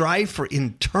beings strive for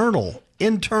internal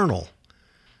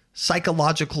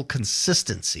psychological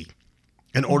consistency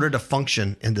in order to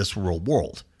function in this real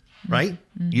world, right?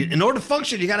 In order to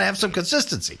function, you got to have some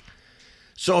consistency.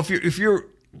 So if you're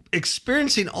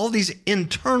experiencing all these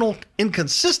internal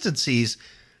inconsistencies,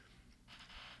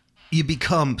 you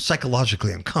become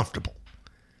psychologically uncomfortable.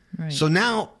 Right. So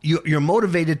now you're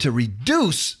motivated to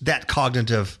reduce that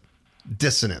cognitive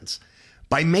dissonance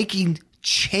by making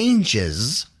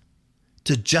changes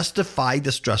to justify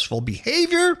the stressful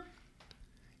behavior,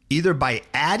 either by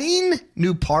adding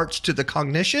new parts to the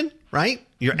cognition, right?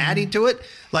 You're adding to it.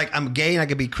 Like, I'm gay and I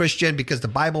can be Christian because the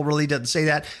Bible really doesn't say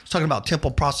that. It's talking about temple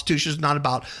prostitution. It's not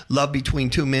about love between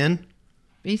two men.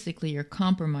 Basically, you're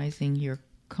compromising your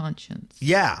conscience.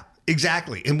 Yeah,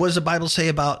 exactly. And what does the Bible say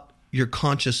about your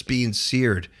conscience being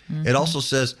seared? It also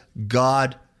says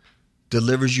God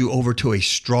delivers you over to a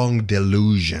strong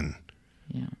delusion.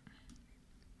 Yeah.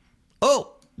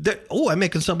 I'm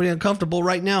making somebody uncomfortable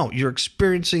right now. You're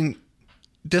experiencing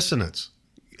dissonance.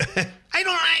 I don't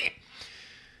like it.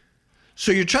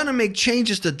 So you're trying to make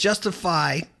changes to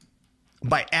justify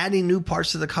by adding new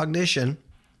parts to the cognition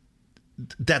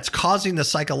that's causing the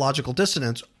psychological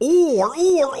dissonance,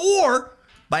 or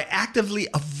by actively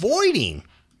avoiding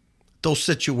those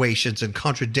situations and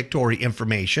contradictory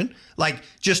information, like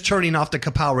just turning off the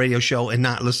Kapow Radio Show and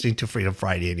not listening to Freedom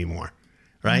Friday anymore,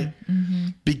 right?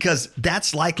 Because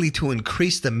that's likely to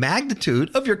increase the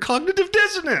magnitude of your cognitive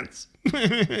dissonance,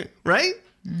 right?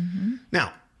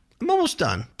 Now, I'm almost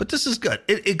done, but this is good.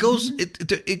 It goes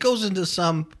it goes into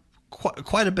some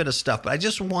quite a bit of stuff, but I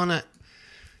just want to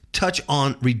touch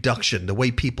on reduction, the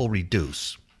way people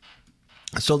reduce.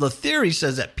 So the theory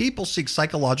says that people seek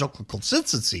psychological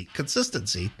consistency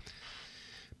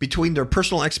between their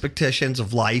personal expectations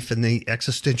of life and the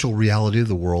existential reality of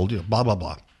the world, blah, blah,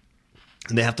 blah.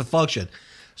 And they have to function.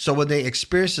 So when they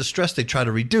experience the stress, they try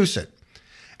to reduce it.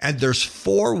 And there's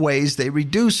 4 ways they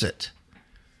reduce it.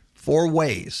 4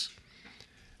 ways.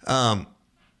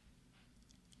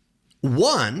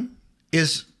 One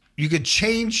is you could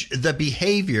change the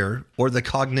behavior or the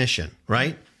cognition,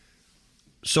 right?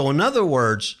 So in other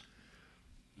words,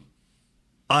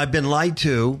 I've been lied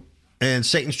to and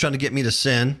Satan's trying to get me to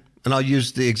sin. And I'll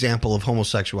use the example of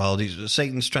homosexuality.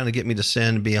 Satan's trying to get me to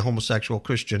sin and be a homosexual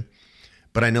Christian,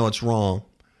 but I know it's wrong.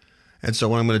 And so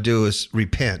what I'm going to do is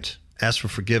repent, ask for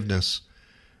forgiveness,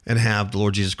 and have the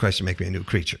Lord Jesus Christ make me a new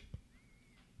creature.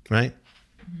 Right?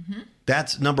 Mm-hmm.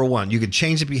 That's number 1. You can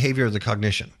change the behavior of the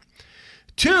cognition.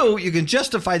 2, you can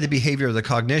justify the behavior of the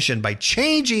cognition by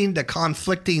changing the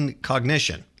conflicting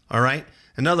cognition. All right?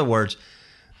 In other words,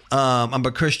 I'm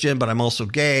a Christian, but I'm also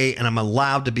gay, and I'm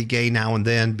allowed to be gay now and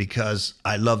then because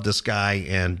I love this guy,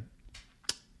 and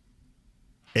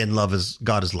love is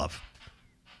God is love.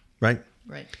 Right?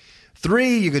 Right.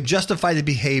 3, you could justify the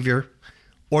behavior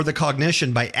or the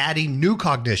cognition by adding new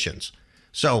cognitions.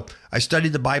 So I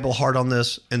studied the Bible hard on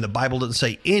this, and the Bible doesn't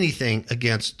say anything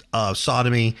against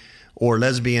sodomy or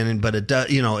lesbian, but it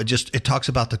does, it talks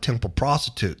about the temple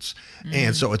prostitutes. Mm-hmm.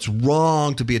 And so it's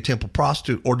wrong to be a temple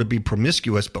prostitute or to be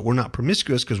promiscuous, but we're not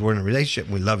promiscuous because we're in a relationship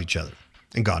and we love each other,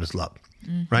 and God is love,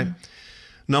 right?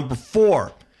 Number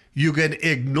 4, you can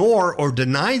ignore or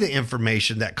deny the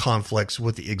information that conflicts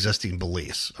with the existing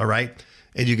beliefs, all right?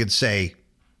 And you could say,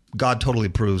 God totally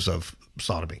approves of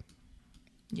sodomy.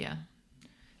 Yeah.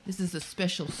 This is a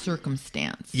special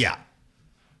circumstance. Yeah.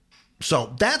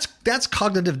 So that's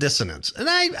cognitive dissonance. And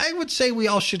I would say we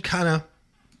all should kind of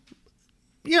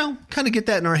get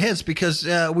that in our heads because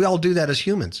we all do that as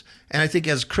humans. And I think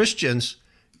as Christians,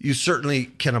 you certainly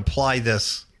can apply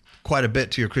this quite a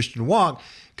bit to your Christian walk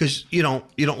because you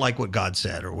don't like what God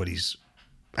said or what he's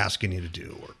asking you to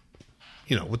do or,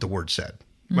 what the word said,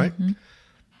 right? Mm-hmm.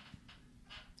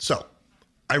 So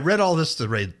I read all this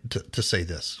to say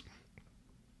this.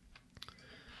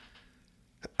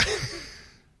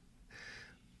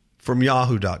 From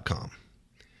yahoo.com.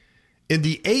 In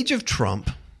the age of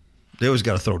Trump, they always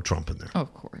got to throw Trump in there.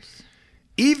 Of course.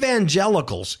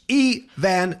 Evangelicals.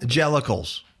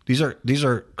 These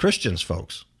are Christians,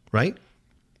 folks, right?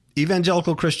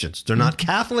 Evangelical Christians. They're not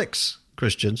Catholics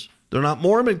Christians. They're not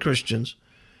Mormon Christians.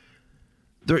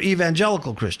 They're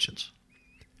evangelical Christians.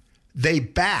 They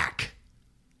back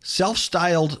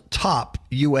self-styled top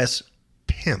U.S.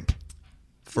 pimp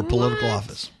for political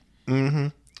office. Mm-hmm.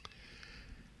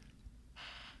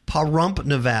 Pahrump,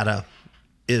 Nevada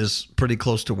is pretty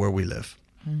close to where we live.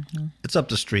 Mm-hmm. It's up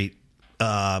the street.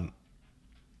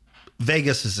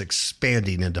 Vegas is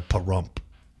expanding into Pahrump,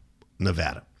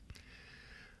 Nevada.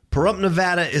 Pahrump,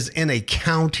 Nevada is in a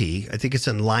county. I think it's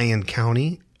in Lyon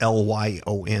County,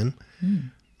 Lyon.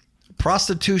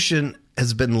 Prostitution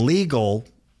has been legal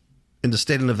in the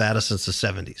state of Nevada since the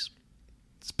 70s.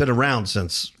 It's been around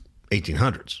since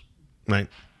 1800s, right?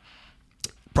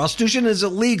 Prostitution is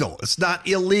illegal. It's not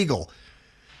illegal.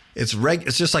 It's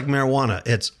just like marijuana.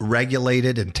 It's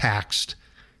regulated and taxed.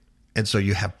 And so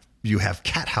you have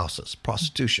cat houses,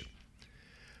 prostitution.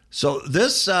 So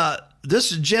this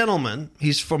gentleman,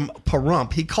 he's from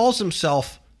Pahrump. He calls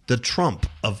himself the Trump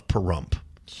of Pahrump.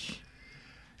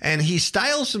 And he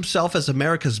styles himself as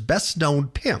America's best-known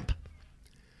pimp.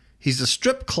 He's a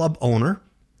strip club owner,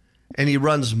 and he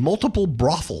runs multiple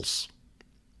brothels.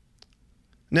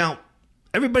 Now,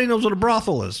 everybody knows what a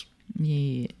brothel is.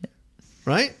 Yes.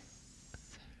 Right?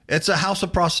 It's a house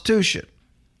of prostitution.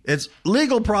 It's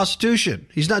legal prostitution.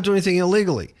 He's not doing anything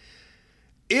illegally.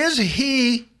 Is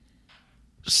he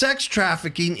sex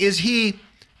trafficking? Is he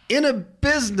in a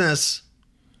business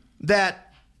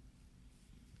that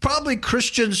probably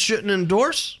Christians shouldn't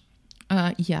endorse?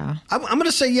 Yeah. I'm going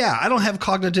to say yeah. I don't have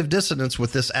cognitive dissonance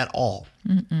with this at all.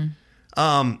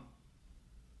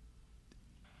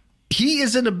 He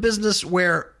is in a business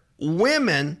where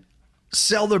women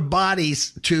sell their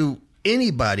bodies to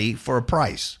anybody for a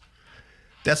price.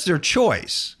 That's their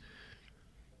choice.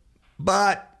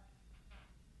 But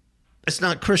it's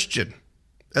not Christian.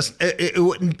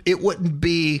 It wouldn't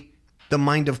be the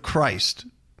mind of Christ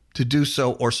to do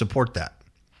so or support that.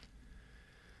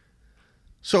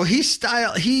 So he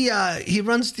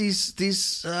runs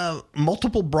these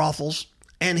multiple brothels,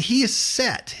 and he is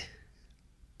set.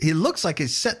 He looks like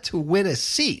he's set to win a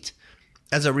seat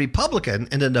as a Republican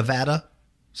in the Nevada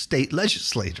state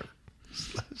legislature.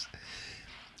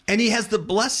 And he has the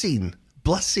blessing,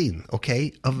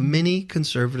 okay, of many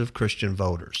conservative Christian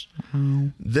voters. Mm-hmm.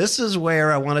 This is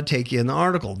where I want to take you in the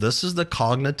article. This is the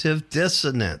cognitive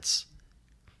dissonance,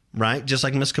 right? Just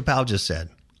like Ms. Kapow just said.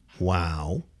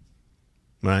 Wow.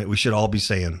 right? We should all be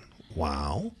saying,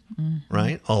 wow,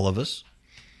 right? All of us.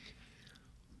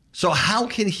 So how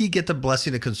can he get the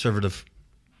blessing of conservative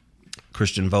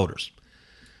Christian voters?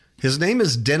 His name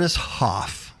is Dennis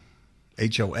Hof,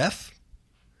 H-O-F.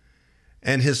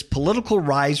 And his political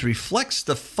rise reflects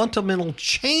the fundamental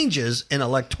changes in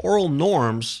electoral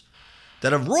norms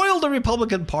that have roiled the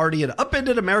Republican Party and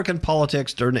upended American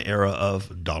politics during the era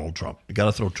of Donald Trump. You got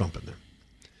to throw Trump in there.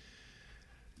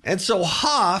 And so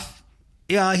Hof,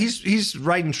 yeah, he's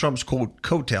riding Trump's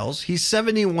coattails. He's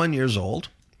 71 years old.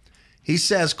 He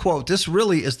says, quote, "This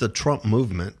really is the Trump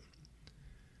movement."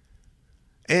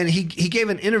 And he gave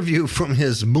an interview from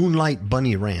his Moonlight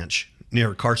Bunny Ranch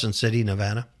near Carson City,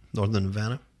 Nevada, northern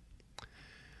Nevada.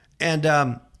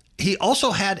 And he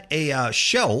also had a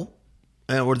show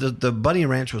where the Bunny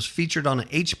Ranch was featured on an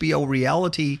HBO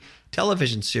reality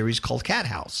television series called Cat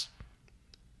House.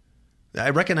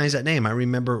 I recognize that name. I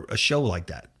remember a show like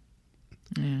that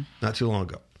not too long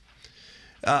ago.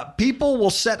 People will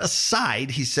set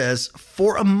aside, he says,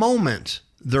 for a moment,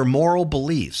 their moral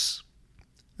beliefs.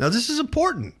 Now, this is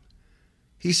important.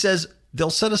 He says they'll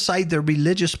set aside their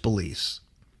religious beliefs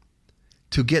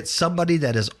to get somebody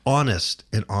that is honest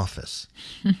in office.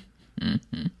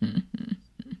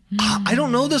 I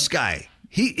don't know this guy.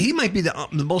 He might be the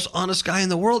most honest guy in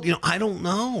the world. I don't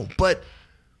know. But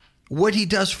what he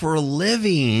does for a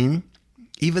living,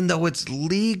 even though it's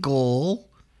legal,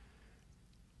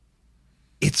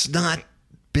 it's not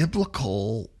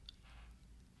biblical.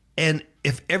 And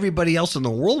if everybody else in the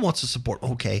world wants to support,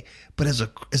 okay. But as an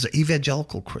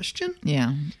evangelical Christian?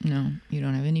 Yeah, no, you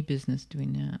don't have any business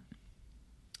doing that.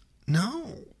 No.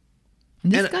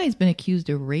 And this guy's been accused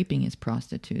of raping his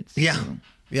prostitutes. Yeah. So.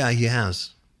 Yeah, he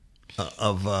has.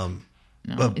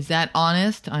 Is that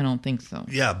honest? I don't think so.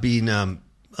 Yeah, being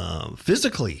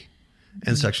physically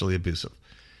and sexually abusive.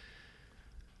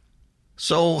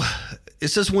 So it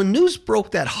says, when news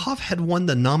broke that Hof had won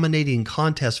the nominating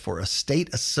contest for a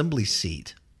state assembly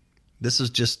seat, this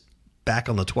is just back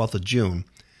on the 12th of June,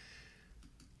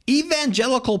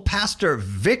 evangelical pastor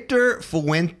Victor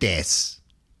Fuentes,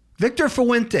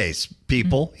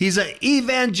 people, he's an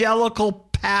evangelical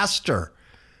pastor.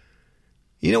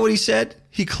 You know what he said?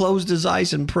 He closed his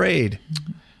eyes and prayed.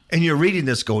 And you're reading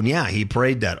this going, yeah, he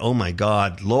prayed that. Oh, my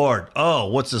God, Lord. Oh,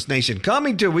 what's this nation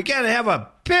coming to? We can't have a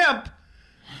pimp.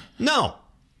 No.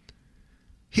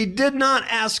 He did not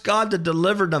ask God to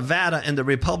deliver Nevada and the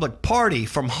Republican Party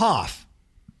from Hof,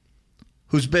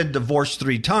 who's been divorced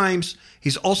 3 times.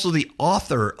 He's also the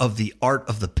author of The Art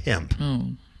of the Pimp.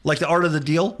 Like The Art of the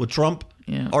Deal with Trump.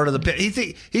 Yeah. Art of the Pimp.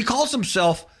 He calls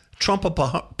himself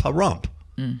Trump-a-Parump.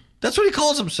 That's what he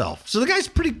calls himself. So the guy's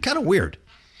pretty kind of weird.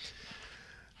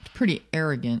 Pretty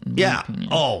arrogant, in my opinion.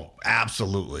 Oh,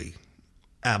 absolutely.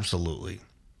 Absolutely.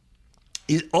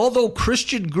 Although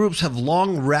Christian groups have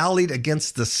long rallied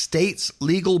against the state's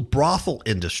legal brothel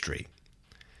industry,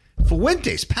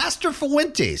 Pastor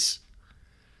Fuentes,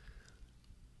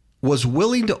 was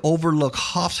willing to overlook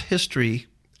Hof's history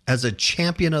as a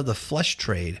champion of the flesh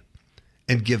trade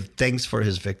and give thanks for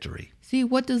his victory. See,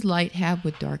 what does light have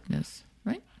with darkness,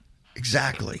 right?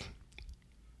 Exactly.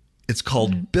 It's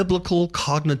called biblical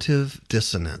cognitive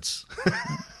dissonance.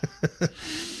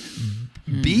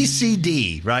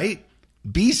 BCD, right?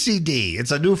 BCD.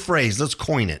 It's a new phrase. Let's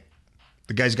coin it.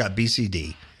 The guy's got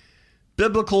BCD.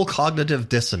 Biblical cognitive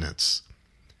dissonance.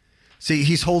 See,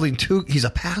 he's holding he's a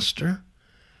pastor.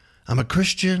 I'm a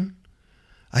Christian.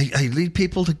 I lead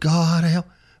people to God.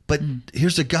 But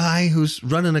here's a guy who's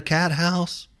running a cat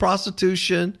house,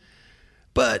 prostitution.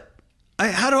 But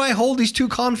how do I hold these 2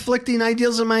 conflicting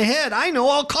ideals in my head? I know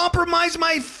I'll compromise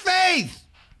my faith.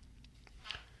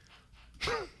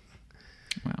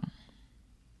 Wow.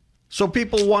 So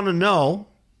people want to know,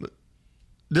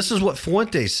 this is what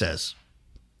Fuentes says.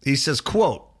 He says,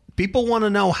 quote, people want to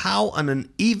know how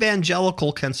an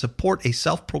evangelical can support a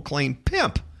self-proclaimed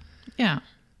pimp. Yeah.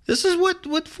 This is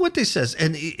what Fuentes says.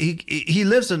 And he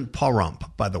lives in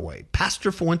Pahrump, by the way.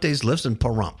 Pastor Fuentes lives in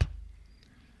Pahrump.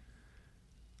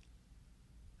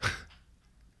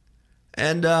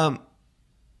 And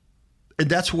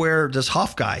that's where this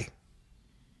Hof guy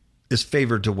is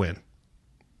favored to win.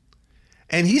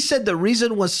 And he said the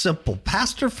reason was simple.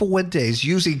 Pastor Fuentes,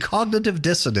 using cognitive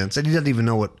dissonance, and he doesn't even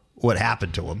know what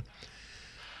happened to him,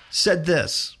 said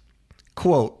this,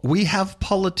 quote, we have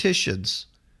politicians.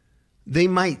 They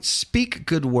might speak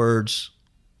good words,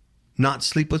 not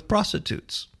sleep with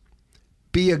prostitutes,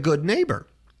 be a good neighbor,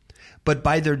 but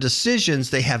by their decisions,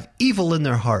 they have evil in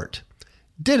their heart.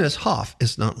 Dennis Hof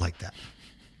is not like that.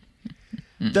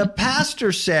 The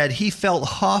pastor said he felt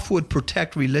Hof would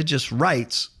protect religious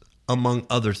rights, among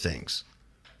other things.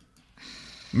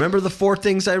 Remember the 4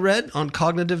 things I read on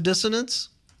cognitive dissonance?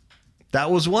 That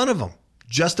was one of them.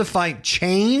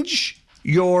 Change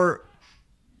your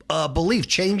belief,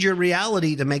 change your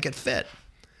reality to make it fit.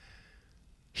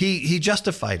 He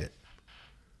justified it.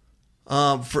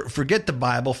 Forget the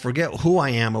Bible, forget who I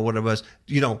am or what it was.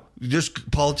 There's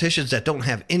politicians that don't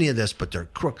have any of this, but they're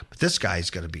crook. But this guy's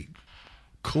going to be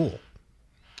cool.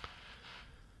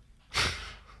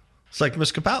 It's like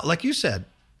Miss Kapow, like you said,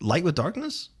 light with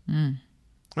darkness.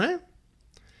 Right?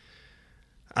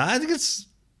 I think it's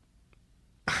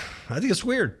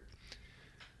weird.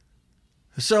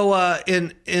 So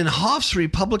in Hoff's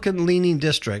Republican-leaning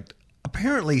district,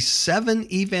 apparently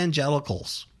 7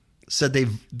 evangelicals said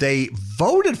they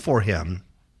voted for him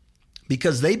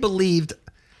because they believed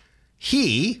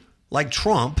he, like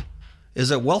Trump,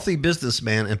 is a wealthy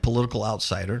businessman and political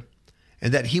outsider,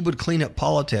 and that he would clean up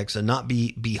politics and not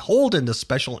be beholden to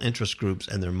special interest groups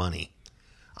and their money.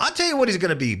 I'll tell you what he's going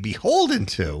to be beholden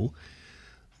to: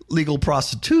 legal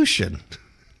prostitution,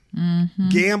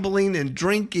 gambling and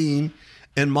drinking,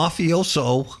 and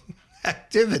mafioso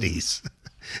activities.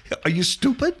 Are you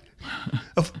stupid?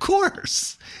 Of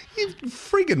course. You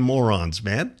friggin' morons,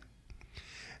 man.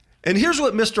 And here's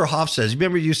what Mr. Hoff says.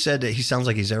 Remember you said that he sounds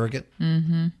like he's arrogant?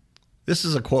 Mm-hmm. This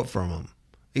is a quote from him.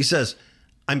 He says,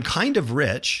 "I'm kind of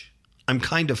rich, I'm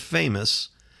kind of famous,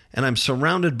 and I'm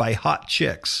surrounded by hot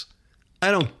chicks.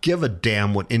 I don't give a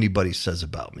damn what anybody says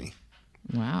about me."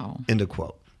 Wow. End of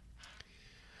quote.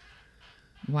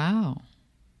 Wow.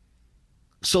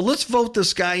 So let's vote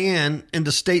this guy in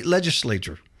the state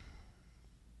legislature.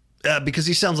 Because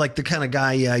he sounds like the kind of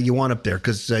guy you want up there.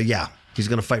 Because, he's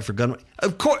going to fight for gun.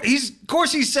 Of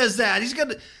course he says that.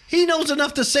 He knows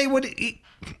enough to say what he...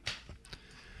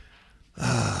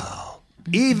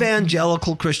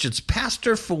 Evangelical Christians.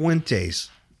 Pastor Fuentes.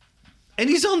 And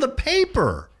he's on the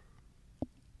paper.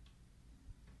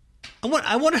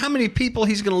 I wonder how many people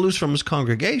he's going to lose from his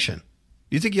congregation.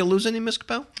 You think he'll lose any, Miss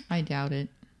Capel? I doubt it.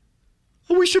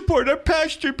 We support our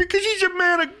pastor because he's a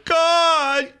man of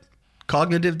God.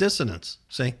 Cognitive dissonance.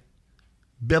 See?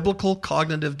 Biblical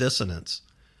cognitive dissonance.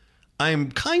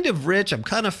 I'm kind of rich. I'm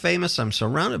kind of famous. I'm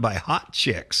surrounded by hot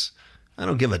chicks. I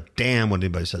don't give a damn what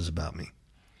anybody says about me.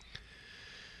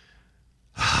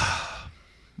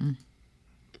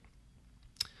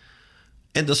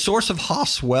 And the source of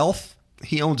Hoff's wealth,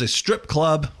 he owns a strip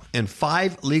club and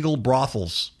 5 legal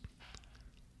brothels.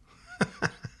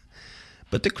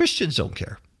 But the Christians don't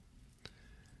care.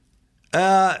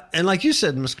 And like you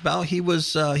said, Mr. Bow,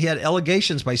 he had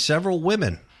allegations by several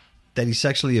women that he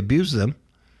sexually abused them.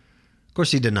 Of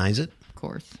course, he denies it. Of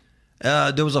course.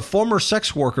 There was a former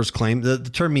sex worker's claim. The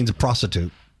term means a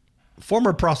prostitute.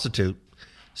 Former prostitute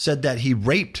said that he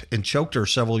raped and choked her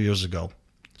several years ago.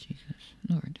 Jesus,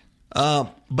 Lord.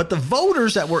 But the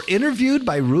voters that were interviewed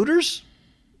by Reuters,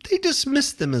 they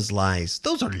dismissed them as lies.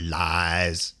 Those are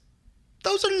lies.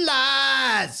 Those are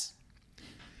lies.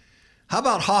 How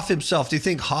about Hoff himself? Do you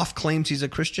think Hoff claims he's a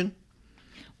Christian?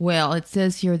 Well, it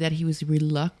says here that he was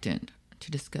reluctant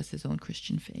to discuss his own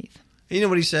Christian faith. You know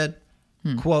what he said?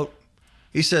 Quote,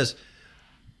 he says,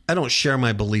 "I don't share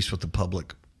my beliefs with the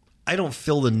public. I don't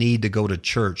feel the need to go to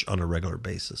church on a regular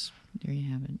basis." There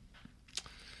you have it.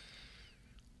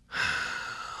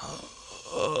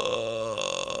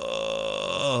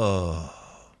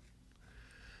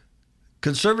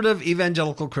 Conservative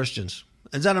evangelical Christians.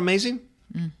 Is that amazing?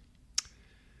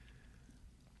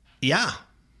 Yeah.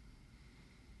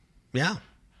 Yeah.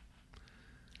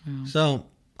 Wow. So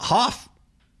Hoff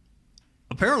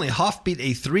beat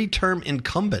a 3-term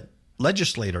incumbent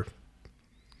legislator.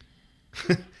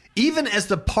 Even as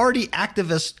the party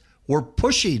activists were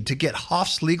pushing to get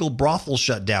Hoff's legal brothel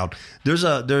shut down. There's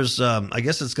I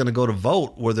guess it's going to go to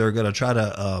vote where they're going to try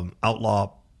to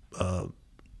outlaw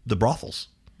the brothels.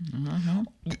 Uh-huh.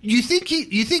 You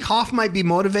think Hoff might be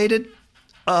motivated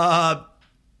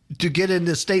to get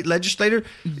into state legislator?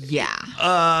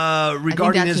 Yeah.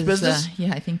 Regarding his business?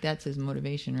 I think that's his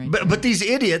motivation, right? But these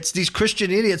idiots, these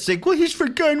Christian idiots, think, well, he's for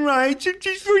gun rights and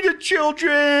he's for the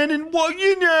children and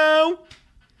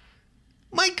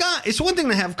my God, it's one thing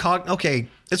to have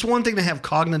it's one thing to have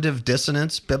cognitive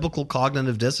dissonance, biblical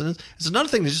cognitive dissonance. It's another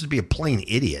thing to just be a plain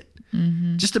idiot,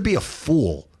 just to be a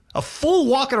fool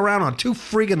walking around on 2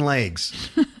 friggin' legs.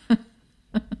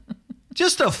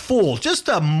 Just a fool, just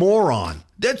a moron.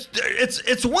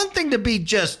 It's one thing to be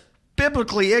just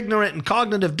biblically ignorant and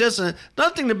cognitive dissonant,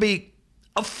 nothing to be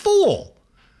a fool.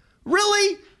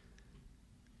 Really?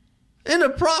 In the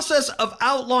process of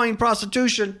outlawing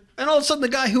prostitution, and all of a sudden the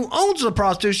guy who owns the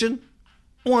prostitution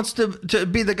wants to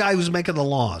be the guy who's making the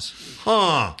laws.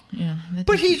 Huh. Yeah.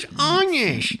 But he's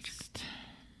honest.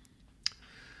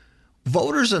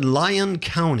 Voters in Lyon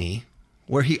County,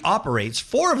 where he operates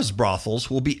 4 of his brothels,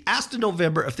 will be asked in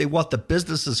November if they want the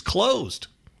businesses closed.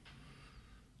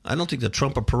 I don't think the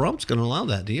Trump of Pahrumph's going to allow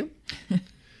that, do you?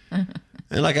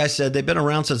 And like I said, they've been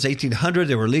around since 1800.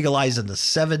 They were legalized in the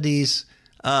 70s.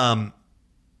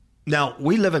 Now,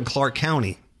 we live in Clark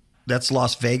County. That's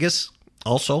Las Vegas.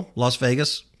 Also, Las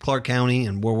Vegas, Clark County,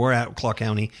 and where we're at, Clark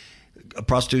County,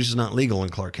 prostitution is not legal in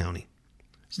Clark County.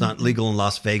 It's not legal in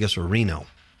Las Vegas or Reno.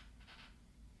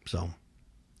 So,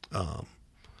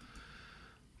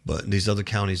 but in these other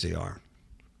counties, they are.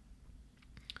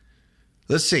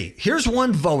 Let's see. Here's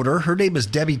one voter. Her name is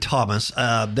Debbie Thomas.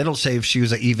 They don't say if she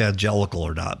was an evangelical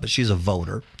or not, but she's a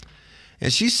voter.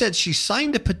 And she said she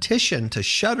signed a petition to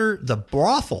shutter the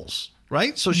brothels,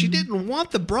 right? So she didn't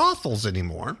want the brothels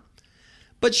anymore,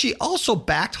 but she also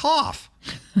backed Hoff.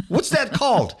 What's that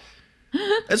called?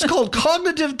 It's called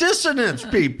cognitive dissonance,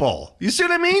 people. You see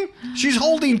what I mean? She's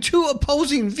holding 2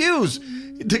 opposing views.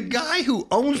 The guy who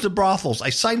owns the brothels, I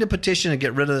signed a petition to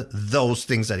get rid of those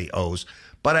things that he owes,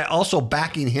 but I also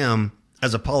backing him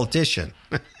as a politician.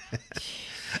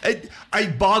 It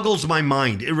boggles my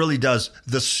mind. It really does.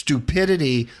 The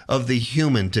stupidity of the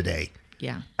human today.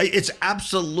 Yeah. It's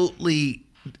absolutely,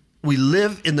 we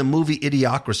live in the movie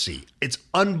Idiocracy. It's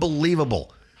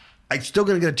unbelievable. I'm still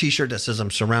going to get a t-shirt that says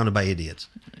I'm surrounded by idiots.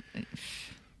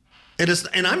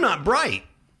 And I'm not bright.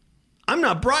 I'm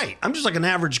just like an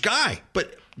average guy.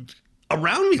 But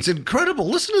around me, it's incredible.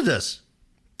 Listen to this.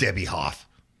 Debbie Hoff.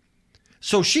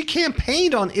 So she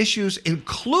campaigned on issues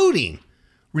including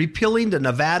repealing the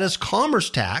Nevada's commerce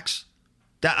tax.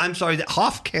 That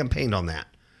Hoff campaigned on that.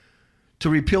 To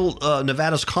repeal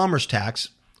Nevada's commerce tax.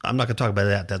 I'm not going to talk about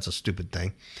that. That's a stupid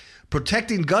thing.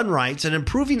 Protecting gun rights and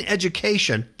improving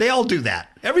education. They all do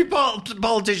that. Every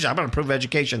politician, I'm going to improve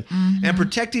education. Mm-hmm. And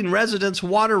protecting residents'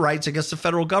 water rights against the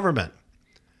federal government.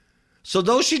 So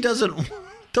though she doesn't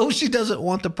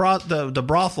want the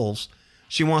brothels,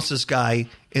 she wants this guy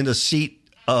in the seat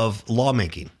of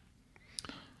lawmaking.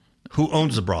 Who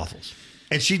owns the brothels?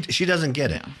 And she doesn't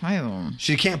get it. Yeah,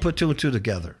 she can't put 2 and 2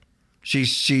 together.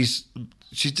 She's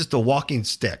just a walking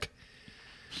stick.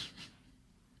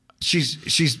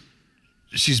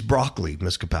 She's broccoli,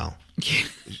 Miss Kapow.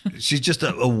 She's just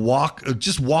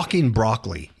just walking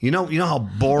broccoli. You know how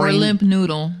boring. Or a limp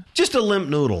noodle. Just a limp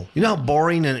noodle. You know how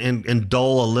boring and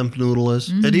dull a limp noodle is?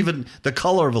 Mm-hmm. And even the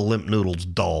color of a limp noodle's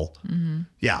dull. Mm-hmm.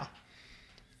 Yeah.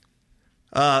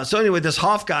 So anyway, this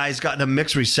Hoff guy's gotten a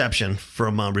mixed reception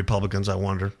from Republicans, I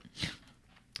wonder.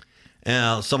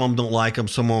 Some of them don't like him.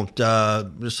 Some won't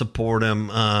support him.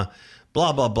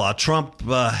 Blah, blah, blah. Trump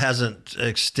hasn't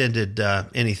extended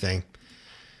anything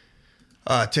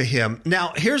to him.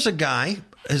 Now, here's a guy.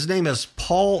 His name is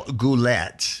Paul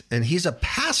Goulet, and he's a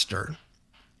pastor,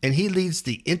 and he leads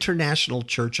the International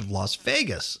Church of Las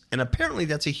Vegas. And apparently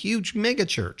that's a huge mega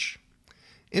church.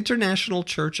 International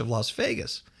Church of Las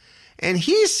Vegas. And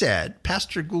he said,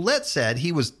 Pastor Goulet said,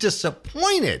 he was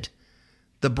disappointed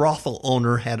the brothel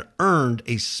owner had earned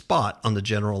a spot on the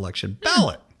general election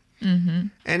ballot. Mm-hmm.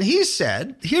 And he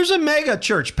said, here's a mega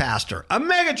church pastor. A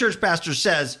mega church pastor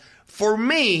says, for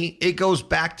me, it goes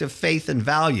back to faith and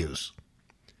values.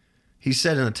 He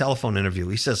said in a telephone interview,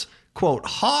 he says, quote,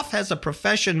 Hoff has a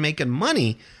profession making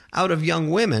money out of young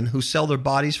women who sell their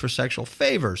bodies for sexual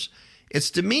favors.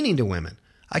 It's demeaning to women.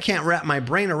 I can't wrap my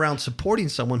brain around supporting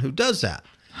someone who does that.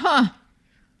 Huh.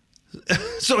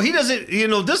 So he doesn't,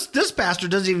 this pastor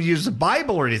doesn't even use the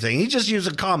Bible or anything. He just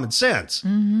uses common sense.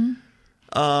 Mm-hmm.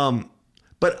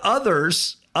 But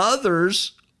others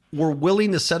were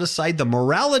willing to set aside the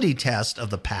morality test of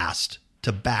the past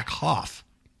to back Hoff,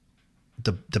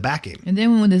 to back him. And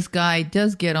then when this guy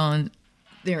does get on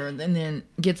there and then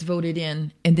gets voted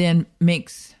in and then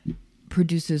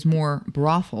produces more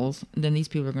brothels, then these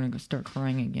people are going to start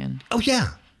crying again. Oh, yeah.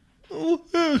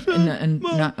 and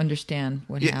not understand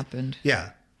what happened.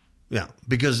 Yeah. Yeah.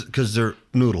 Because they're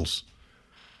noodles.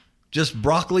 Just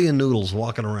broccoli and noodles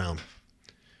walking around.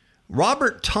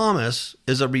 Robert Thomas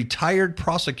is a retired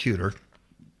prosecutor,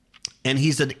 and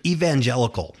he's an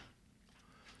evangelical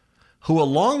who,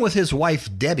 along with his wife,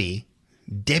 Debbie,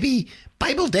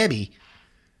 Bible Debbie,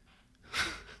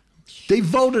 they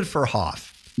voted for Hoff.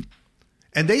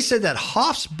 And they said that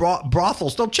Hoff's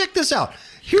brothels, no, check this out.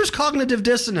 Here's cognitive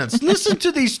dissonance. Listen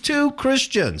to these 2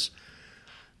 Christians.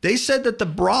 They said that the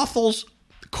brothels,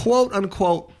 quote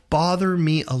unquote, bother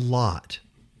me a lot.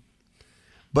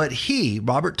 But he,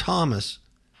 Robert Thomas,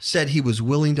 said he was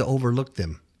willing to overlook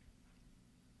them.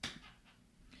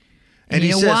 And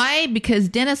you know why? Because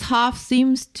Dennis Hoff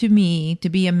seems to me to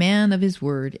be a man of his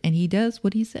word, and he does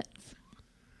what he says.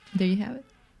 There you have it.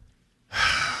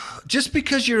 just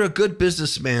because you're a good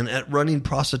businessman at running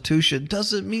prostitution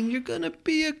doesn't mean you're going to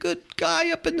be a good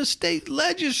guy up in the state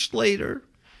legislature.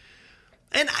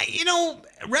 And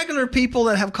regular people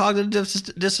that have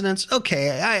cognitive dissonance,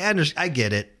 okay, I understand, I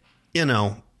get it. You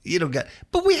don't get,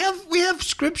 but we have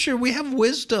scripture, we have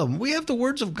wisdom, we have the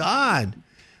words of God,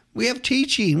 we have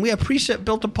teaching, we have precept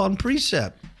built upon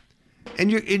precept,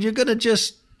 and you're going to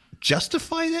just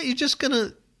justify that? You're just going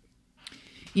to.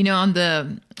 On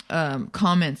the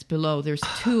comments below, there's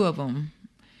two of them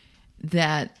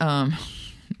that are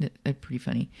pretty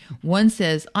funny. One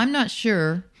says, "I'm not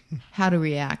sure how to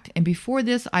react, and before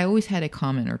this, I always had a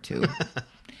comment or two."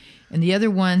 And the other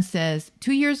one says,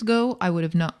 2 years ago, I would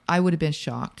have been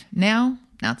shocked. Now,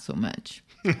 not so much.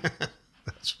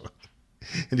 That's funny.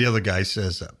 And the other guy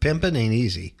says, "Pimping ain't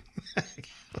easy."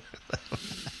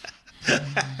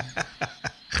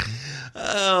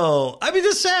 Oh, I mean,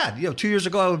 it's sad. 2 years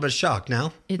ago, I would have been shocked.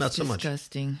 Now, it's not so much. It's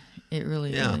disgusting. It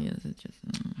really is. It's just.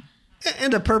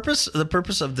 And the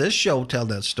purpose of this show, telling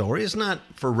that story, is not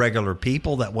for regular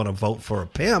people that want to vote for a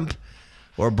pimp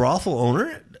or a brothel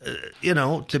owner,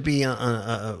 to be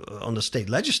on the state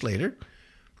legislature.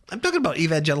 I'm talking about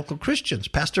evangelical Christians,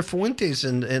 Pastor Fuentes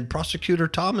and Prosecutor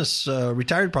Thomas,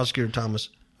 retired Prosecutor Thomas,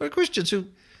 are Christians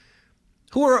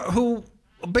who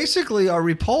basically are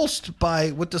repulsed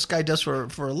by what this guy does for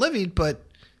a living, but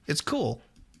it's cool.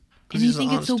 And you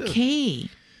think it's okay.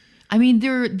 I mean,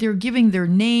 they're giving their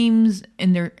names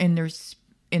and they're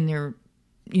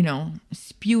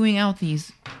spewing out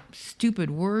these stupid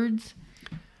words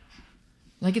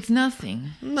like it's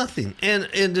nothing. Nothing. And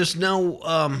there's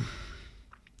no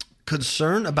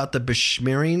concern about the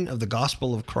besmearing of the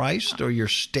gospel of Christ or your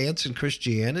stance in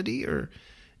Christianity or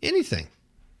anything.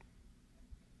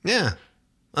 Yeah.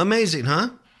 Amazing, huh?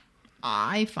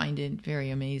 I find it very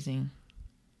amazing.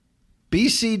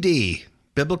 BCD,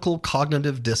 Biblical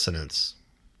Cognitive Dissonance.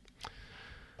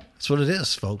 That's what it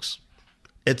is, folks.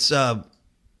 It's a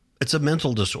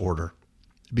mental disorder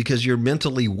because you're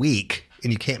mentally weak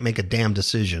and you can't make a damn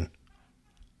decision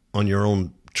on your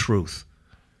own truth.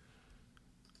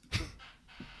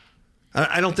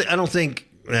 I don't think.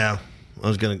 Yeah, I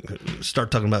was going to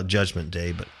start talking about Judgment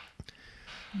Day, but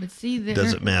see,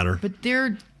 doesn't matter. But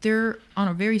they're on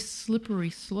a very slippery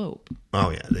slope.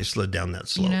 Oh yeah, they slid down that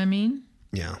slope. You know what I mean?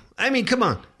 Yeah. I mean, come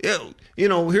on.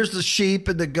 Here's the sheep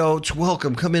and the goats.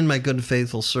 Welcome. Come in, my good and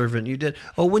faithful servant. You did.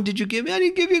 Oh, when did you give me? I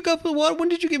didn't give you a cup of water. When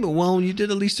did you give me? Well, you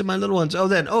did at least to my little ones.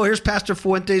 Here's Pastor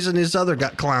Fuentes and his other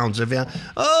clowns.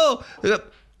 Oh,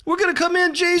 we're going to come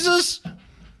in, Jesus.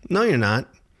 No, you're not.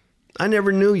 I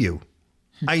never knew you.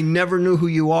 I never knew who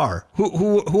you are.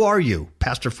 Who are you,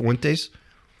 Pastor Fuentes?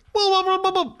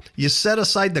 Well, you set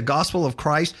aside the gospel of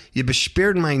Christ. You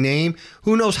bespeared my name.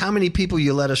 Who knows how many people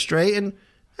you led astray? And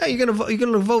hey, you're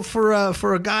gonna vote for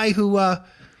a guy who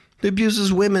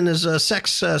abuses women as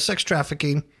sex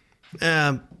trafficking,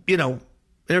 and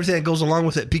everything that goes along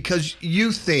with it because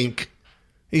you think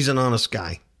he's an honest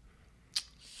guy.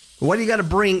 Why do you got to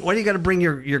bring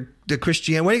the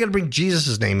Christianity? Why do you got to bring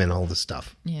Jesus' name in all this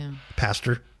stuff? Yeah,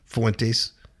 Pastor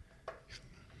Fuentes.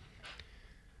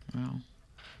 Wow.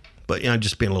 But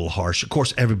just being a little harsh. Of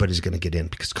course, everybody's going to get in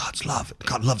because God's love.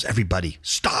 God loves everybody.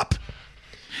 Stop.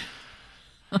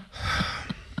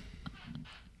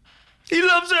 He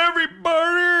loves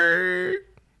everybody.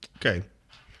 Okay.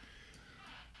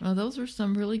 Well, those are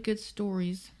some really good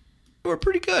stories. They were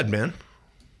pretty good, man.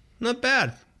 Not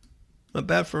bad. Not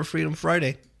bad for a Freedom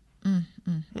Friday.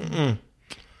 Let's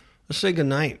say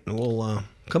goodnight, and we'll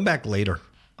come back later.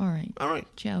 All right. All right.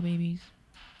 Ciao, babies.